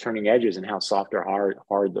understanding turning edges and how soft or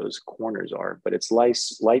hard those corners are. But it's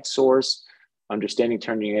light source, understanding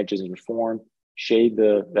turning edges in form, shade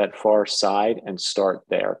that far side and start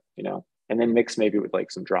there, you know, and then mix maybe with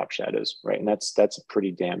like some drop shadows, right? And that's a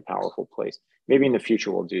pretty damn powerful place. Maybe in the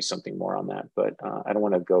future we'll do something more on that, but I don't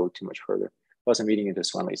want to go too much further. Plus I'm eating into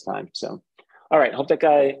Swanley's time. So, all right, hope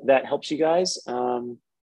that helps you guys.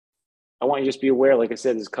 I want you to just be aware, like I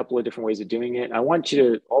said, there's a couple of different ways of doing it. I want you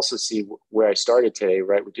to also see where I started today,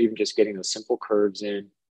 right? With even just getting those simple curves in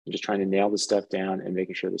and just trying to nail the stuff down and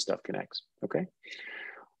making sure the stuff connects, okay?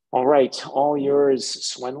 All right, all yours,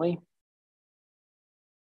 Swenley.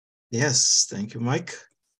 Yes, thank you, Mike.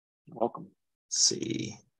 You're welcome. Let's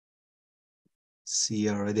see,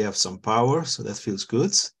 I already have some power, so that feels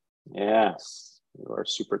good. Yes, you are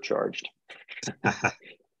supercharged.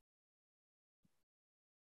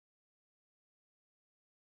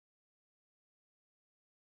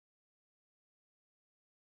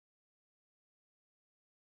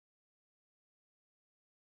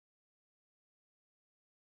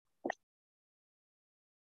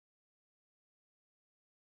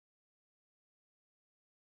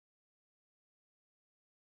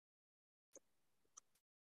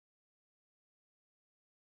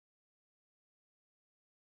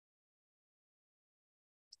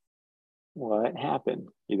 What happened?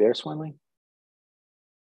 You there, Swenley?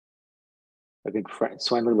 I think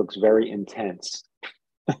Swenley looks very intense.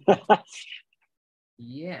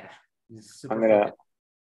 Yeah. I'm gonna,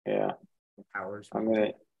 yeah. Powers.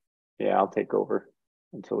 Yeah, I'll take over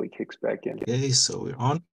until he kicks back in. Okay, so we're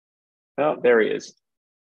on. Oh, there he is.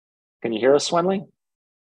 Can you hear us, Swenley?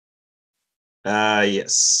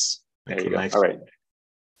 Yes. There you go. All right.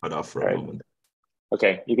 Cut off for a moment.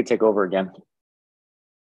 Okay, you can take over again.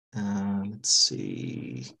 Let's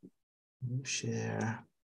see. Share.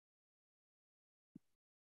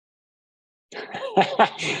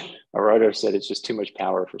 A writer said it's just too much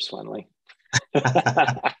power for Swenley.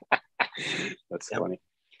 That's funny.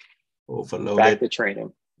 Overloaded. Back to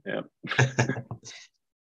training. Yeah.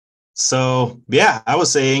 So yeah, I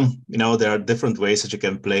was saying, you know, there are different ways that you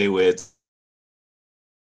can play with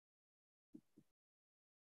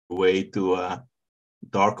way to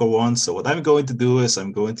darker ones. So what I'm going to do is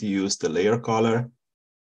I'm going to use the layer color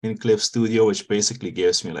in Clip Studio, which basically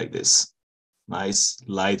gives me like this nice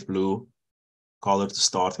light blue color to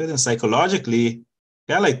start with. And psychologically,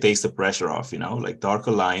 kind of like takes the pressure off, you know, like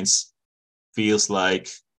darker lines feels like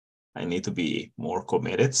I need to be more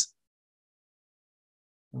committed.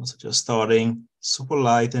 Also just starting super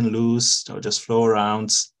light and loose, so just flow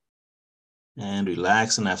around and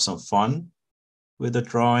relax and have some fun with the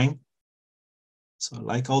drawing. So I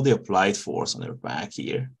like all the applied force on their back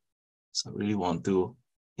here. So I really want to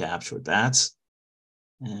capture that.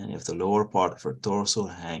 And you have the lower part of her torso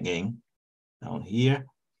hanging down here.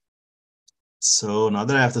 So now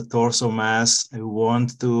that I have the torso mass, I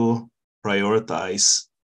want to prioritize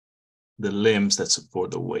the limbs that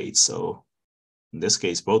support the weight. So in this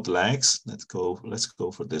case, both legs. Let's go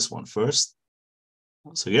for this one first.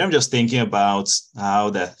 So here I'm just thinking about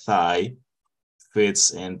how that thigh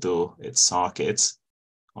fits into its socket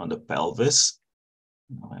on the pelvis.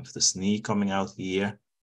 I have this knee coming out here.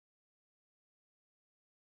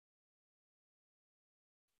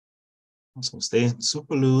 So stay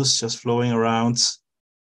super loose, just flowing around.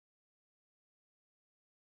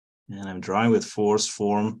 And I'm drawing with force,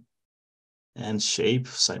 form, and shape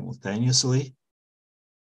simultaneously.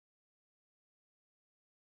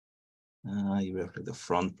 You have the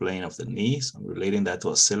front plane of the knee, so I'm relating that to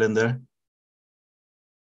a cylinder.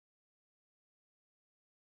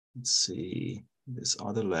 Let's see, this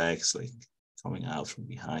other leg's like coming out from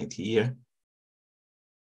behind here.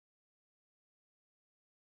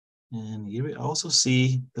 And here we also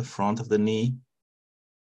see the front of the knee.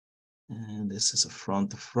 And this is a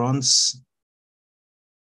front to fronts.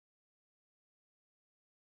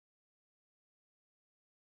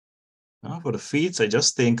 Now for the feet, I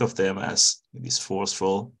just think of them as these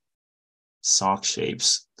forceful sock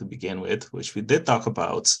shapes to begin with, which we did talk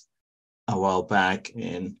about a while back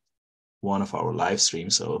in one of our live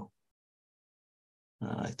streams. So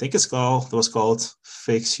I think it was called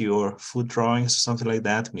Fix Your Foot Drawings or something like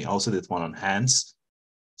that. We also did one on hands.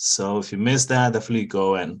 So if you missed that, definitely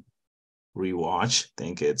go and rewatch. I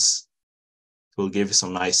think it will give you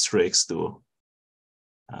some nice tricks to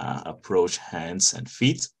approach hands and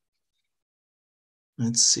feet.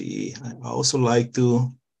 Let's see. I also like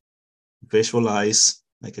to visualize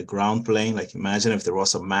like a ground plane. Like imagine if there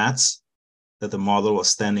was a mat that the model was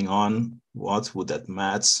standing on, what would that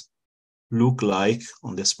mat look like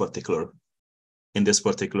on in this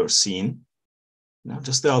particular scene? Now,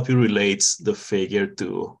 just to help you relate the figure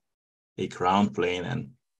to a ground plane,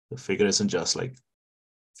 and the figure isn't just like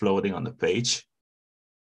floating on the page.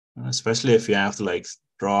 Especially if you have to like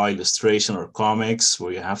draw illustration or comics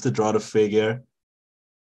where you have to draw the figure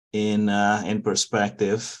in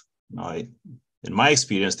perspective. Now, in my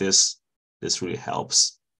experience, this really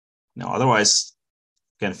helps. Now, otherwise,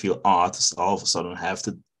 it can feel odd to all of a sudden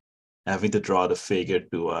having to draw the figure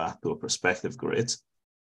to a perspective grid.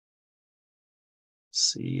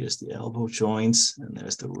 See, here's the elbow joints, and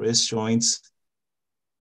there's the wrist joints.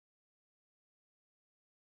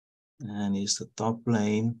 And here's the top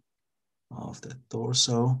plane of the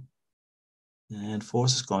torso. And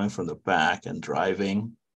force is coming from the back and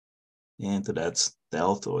driving into that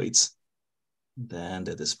deltoid. Then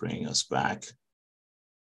that is bringing us back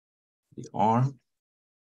the arm.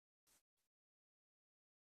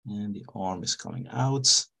 And the arm is coming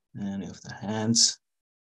out. And we have the hands.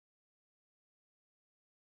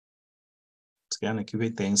 Again,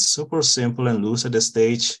 keeping things super simple and loose at this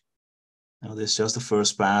stage. Now this is just the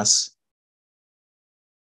first pass.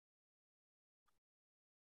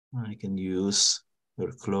 I can use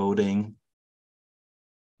your clothing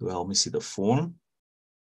to help me see the form.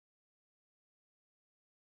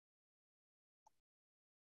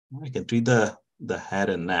 I can treat the head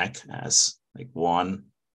and neck as like one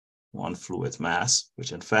fluid mass,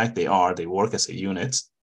 which in fact they work as a unit,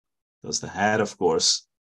 because the head, of course,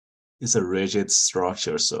 is a rigid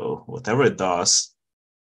structure. So whatever it does,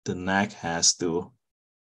 the neck has to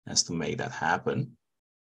make that happen.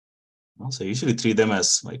 Also, I usually treat them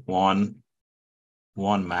as like one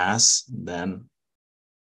mass, and then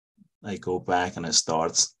I go back and I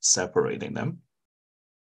start separating them.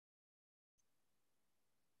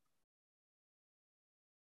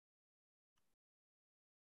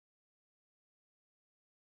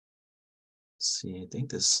 See, I think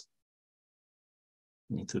this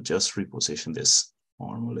need to just reposition this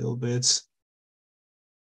arm a little bit.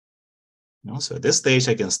 So at this stage,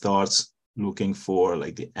 I can start looking for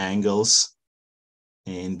like the angles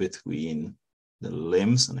in between the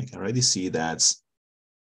limbs, and I can already see that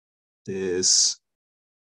this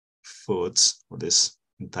foot or this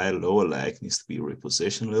entire lower leg needs to be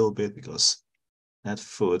repositioned a little bit, because that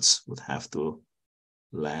foot would have to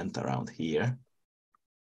land around here.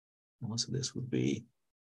 Also, this would be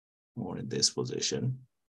more in this position.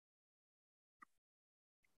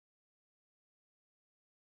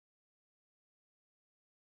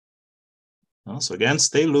 So again,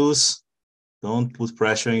 stay loose. Don't put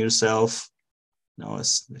pressure on yourself.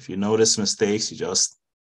 If you notice mistakes, you just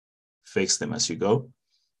fix them as you go.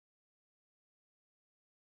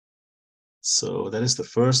 So that is the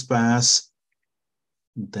first pass.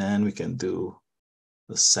 Then we can do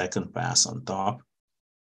the second pass on top.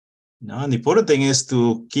 Now, the important thing is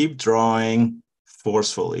to keep drawing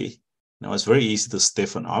forcefully. Now, it's very easy to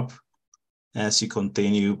stiffen up as you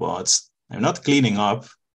continue, but I'm not cleaning up.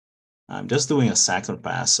 I'm just doing a second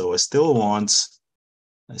pass. So I still want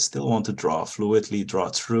to draw fluidly, draw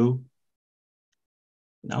through.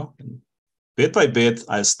 And bit by bit,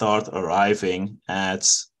 I start arriving at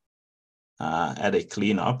a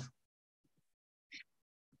cleanup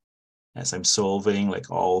as I'm solving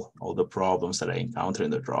like all the problems that I encounter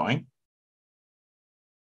in the drawing.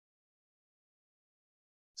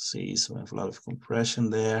 See, so I have a lot of compression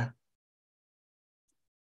there.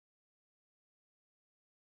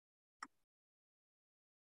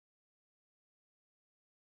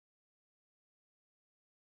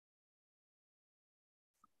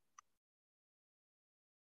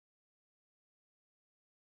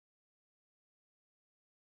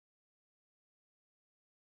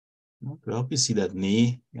 To help you see that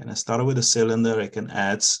knee, and I started with a cylinder, I can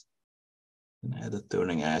add a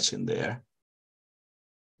turning edge in there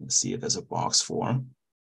and see it as a box form.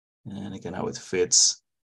 And again, how it fits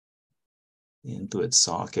into its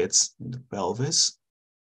sockets in the pelvis.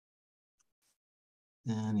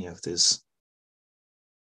 And you have this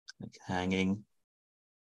like hanging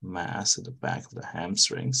mass at the back of the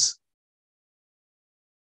hamstrings.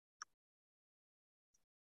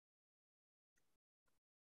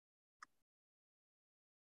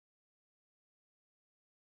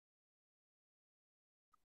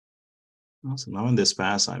 So now in this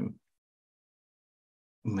pass, I'm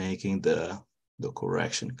making the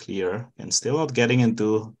correction clear and still not getting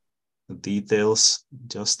into the details,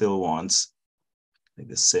 just still wants like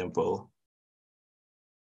a simple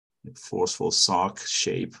forceful sock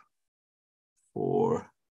shape for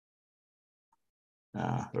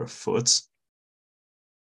her foot.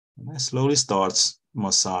 And I slowly start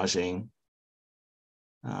massaging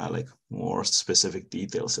like more specific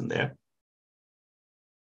details in there.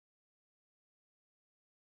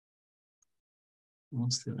 I'll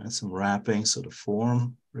still add some wrapping so the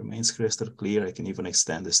form remains crystal clear. I can even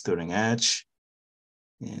extend the stirring edge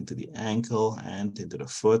into the ankle and into the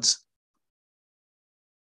foot.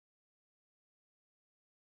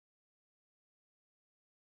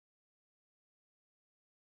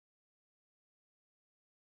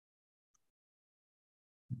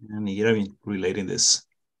 And here I'm relating this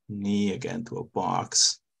knee again to a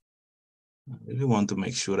box. I really want to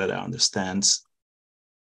make sure that I understand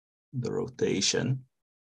the rotation.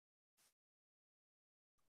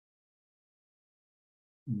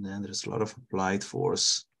 And then there's a lot of applied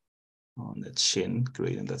force on that shin,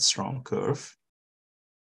 creating that strong curve.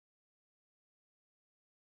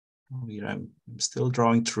 Here I'm still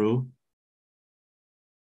drawing through.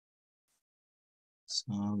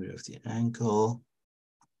 So we have the ankle.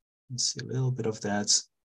 You see a little bit of that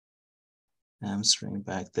hamstring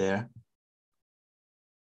back there.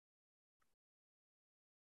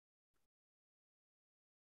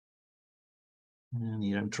 And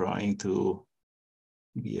here I'm trying to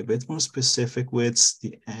be a bit more specific with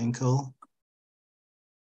the ankle.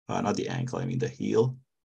 Not the ankle, I mean the heel.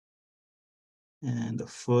 And the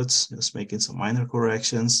foot, just making some minor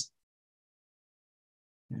corrections.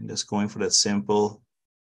 And just going for that simple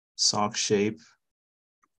sock shape.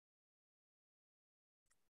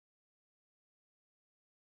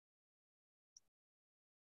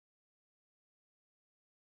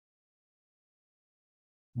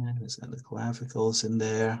 And let's add the clavicles in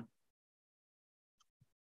there.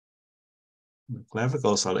 The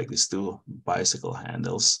clavicles are like these two bicycle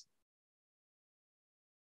handles,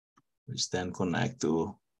 which then connect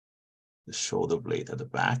to the shoulder blade at the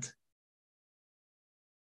back.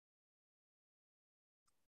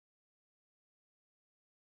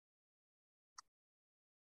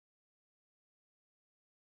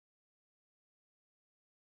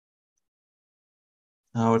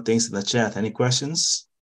 How are things in the chat? Any questions?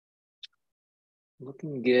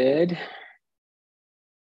 Looking good.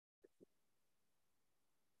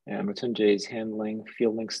 Yeah, Matunje is handling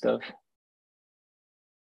fielding stuff.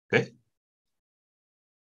 Okay.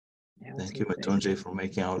 Yeah, Thank you, Matunje, for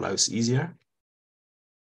making our lives easier.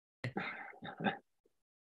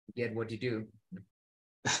 Get what you do.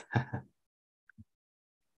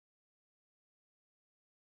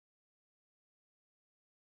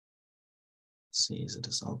 See, is it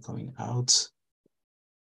all coming out?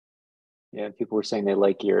 Yeah, people were saying they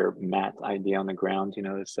like your mat idea on the ground, you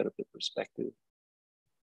know, to set up the perspective.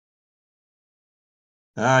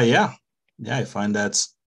 Yeah, I find that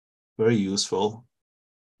very useful.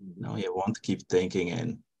 You know, you want to keep thinking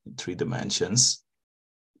in 3 dimensions.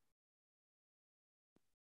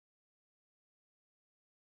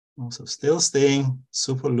 Also still staying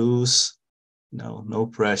super loose, no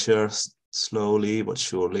pressure, slowly but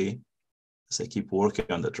surely, as I keep working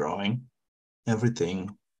on the drawing, everything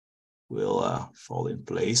will fall in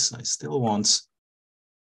place. I still want,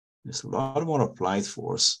 there's a lot more applied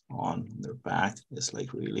force on their back. It's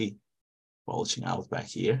like really bulging out back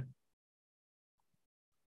here.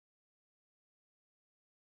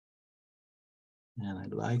 And I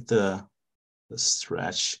like the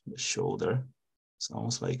stretch, the shoulder. It's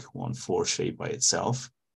almost like 1/4 shape by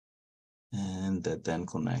itself. And that then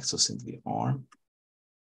connects us into the arm.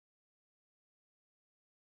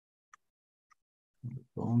 The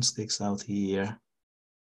bone sticks out here.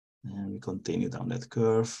 And we continue down that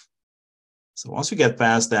curve. So once we get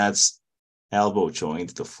past that elbow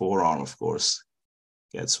joint, the forearm, of course,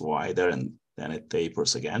 gets wider and then it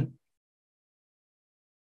tapers again.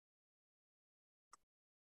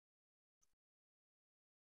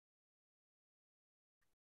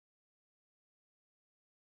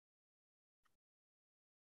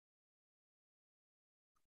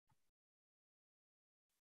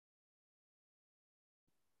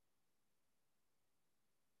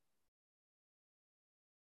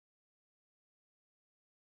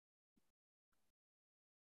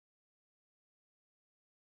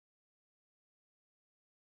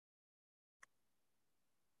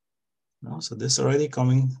 So this is already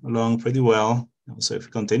coming along pretty well. So if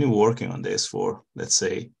we continue working on this for, let's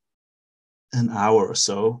say, an hour or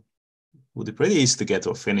so, it would be pretty easy to get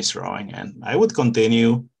to a finished drawing. And I would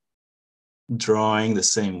continue drawing the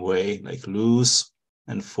same way, like loose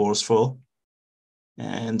and forceful.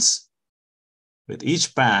 And with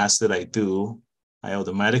each pass that I do, I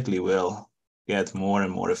automatically will get more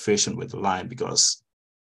and more efficient with the line because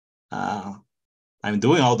I'm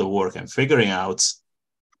doing all the work. I'm figuring out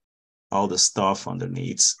all the stuff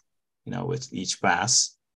underneath, with each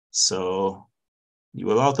pass. So you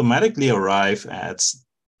will automatically arrive at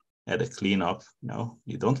a cleanup.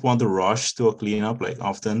 You don't want to rush to a cleanup. Like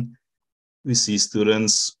often we see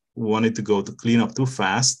students want it to go to cleanup too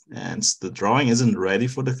fast, and the drawing isn't ready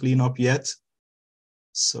for the cleanup yet.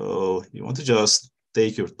 So you want to just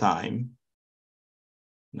take your time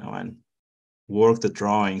now and work the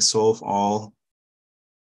drawing, solve all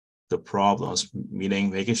the problems, meaning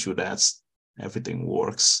making sure that everything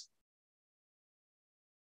works.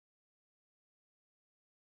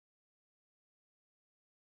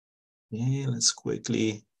 Okay, let's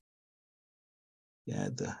quickly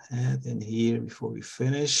get the head in here before we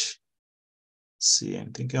finish. See,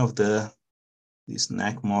 I'm thinking of these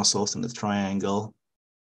neck muscles in the triangle.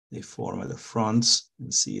 They form at the front,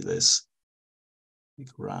 and see this big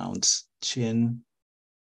round chin,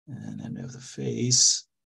 and then we have the face.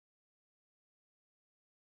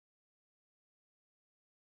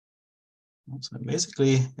 So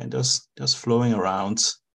basically, and just flowing around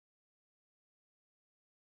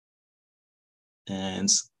and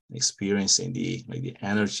experiencing the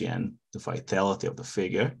energy and the vitality of the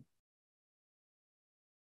figure.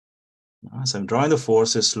 As I'm drawing the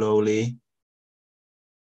forces slowly,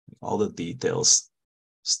 all the details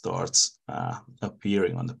starts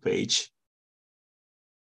appearing on the page.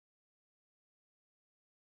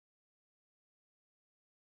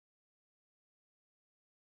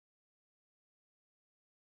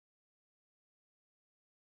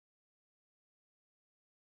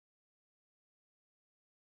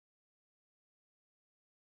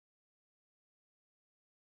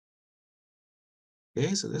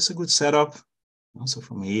 Okay, so that's a good setup. Also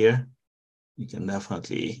from here, you can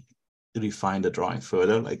definitely refine the drawing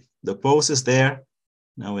further. Like the pose is there.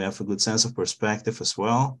 Now we have a good sense of perspective as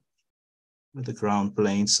well with the ground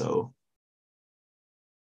plane. So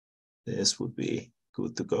this would be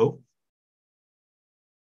good to go.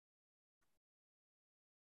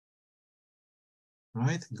 All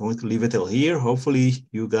right, I'm going to leave it till here. Hopefully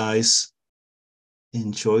you guys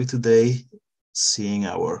enjoy today seeing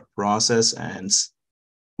our process, and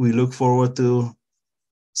we look forward to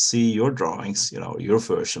see your drawings, your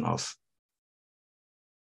version of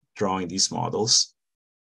drawing these models.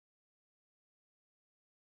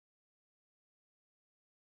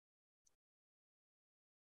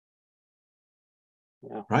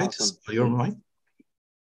 Yeah, right, awesome. so you're right.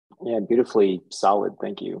 Yeah, beautifully solid.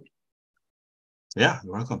 Thank you. Yeah,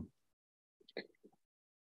 you're welcome.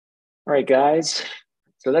 All right, guys.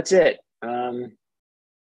 So that's it.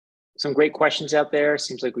 Some great questions out there.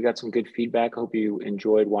 Seems like we got some good feedback. Hope you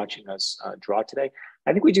enjoyed watching us draw today.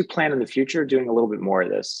 I think we do plan in the future doing a little bit more of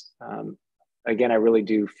this. Again, I really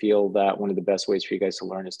do feel that one of the best ways for you guys to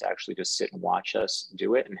learn is to actually just sit and watch us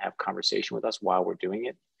do it and have conversation with us while we're doing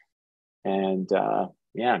it. And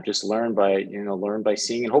yeah, just learn by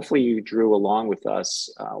seeing, and hopefully you drew along with us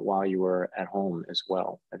while you were at home as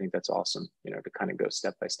well. I think that's awesome, to kind of go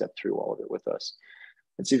step by step through all of it with us.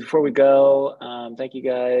 Let's see, before we go, thank you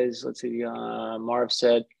guys. Let's see, Marv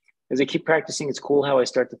said, as I keep practicing, it's cool how I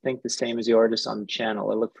start to think the same as the artists on the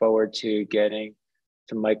channel. I look forward to getting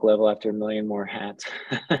to mic level after a million more hats.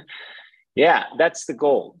 Yeah, that's the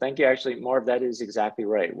goal. Thank you. Actually, Marv, that is exactly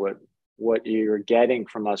right. What you're getting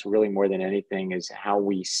from us really more than anything is how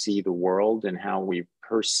we see the world and how we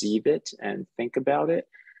perceive it and think about it.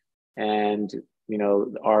 And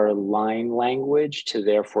our line language to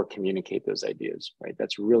therefore communicate those ideas, right?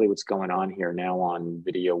 That's really what's going on here now on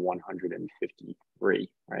video 153,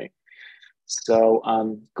 right?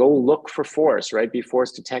 So go look for force, right? Be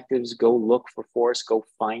force detectives, go look for force, go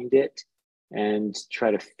find it and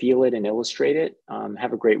try to feel it and illustrate it.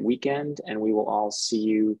 Have a great weekend, and we will all see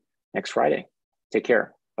you next Friday. Take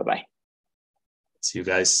care. Bye-bye. See you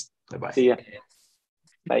guys. Bye-bye. See ya.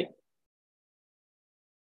 Bye.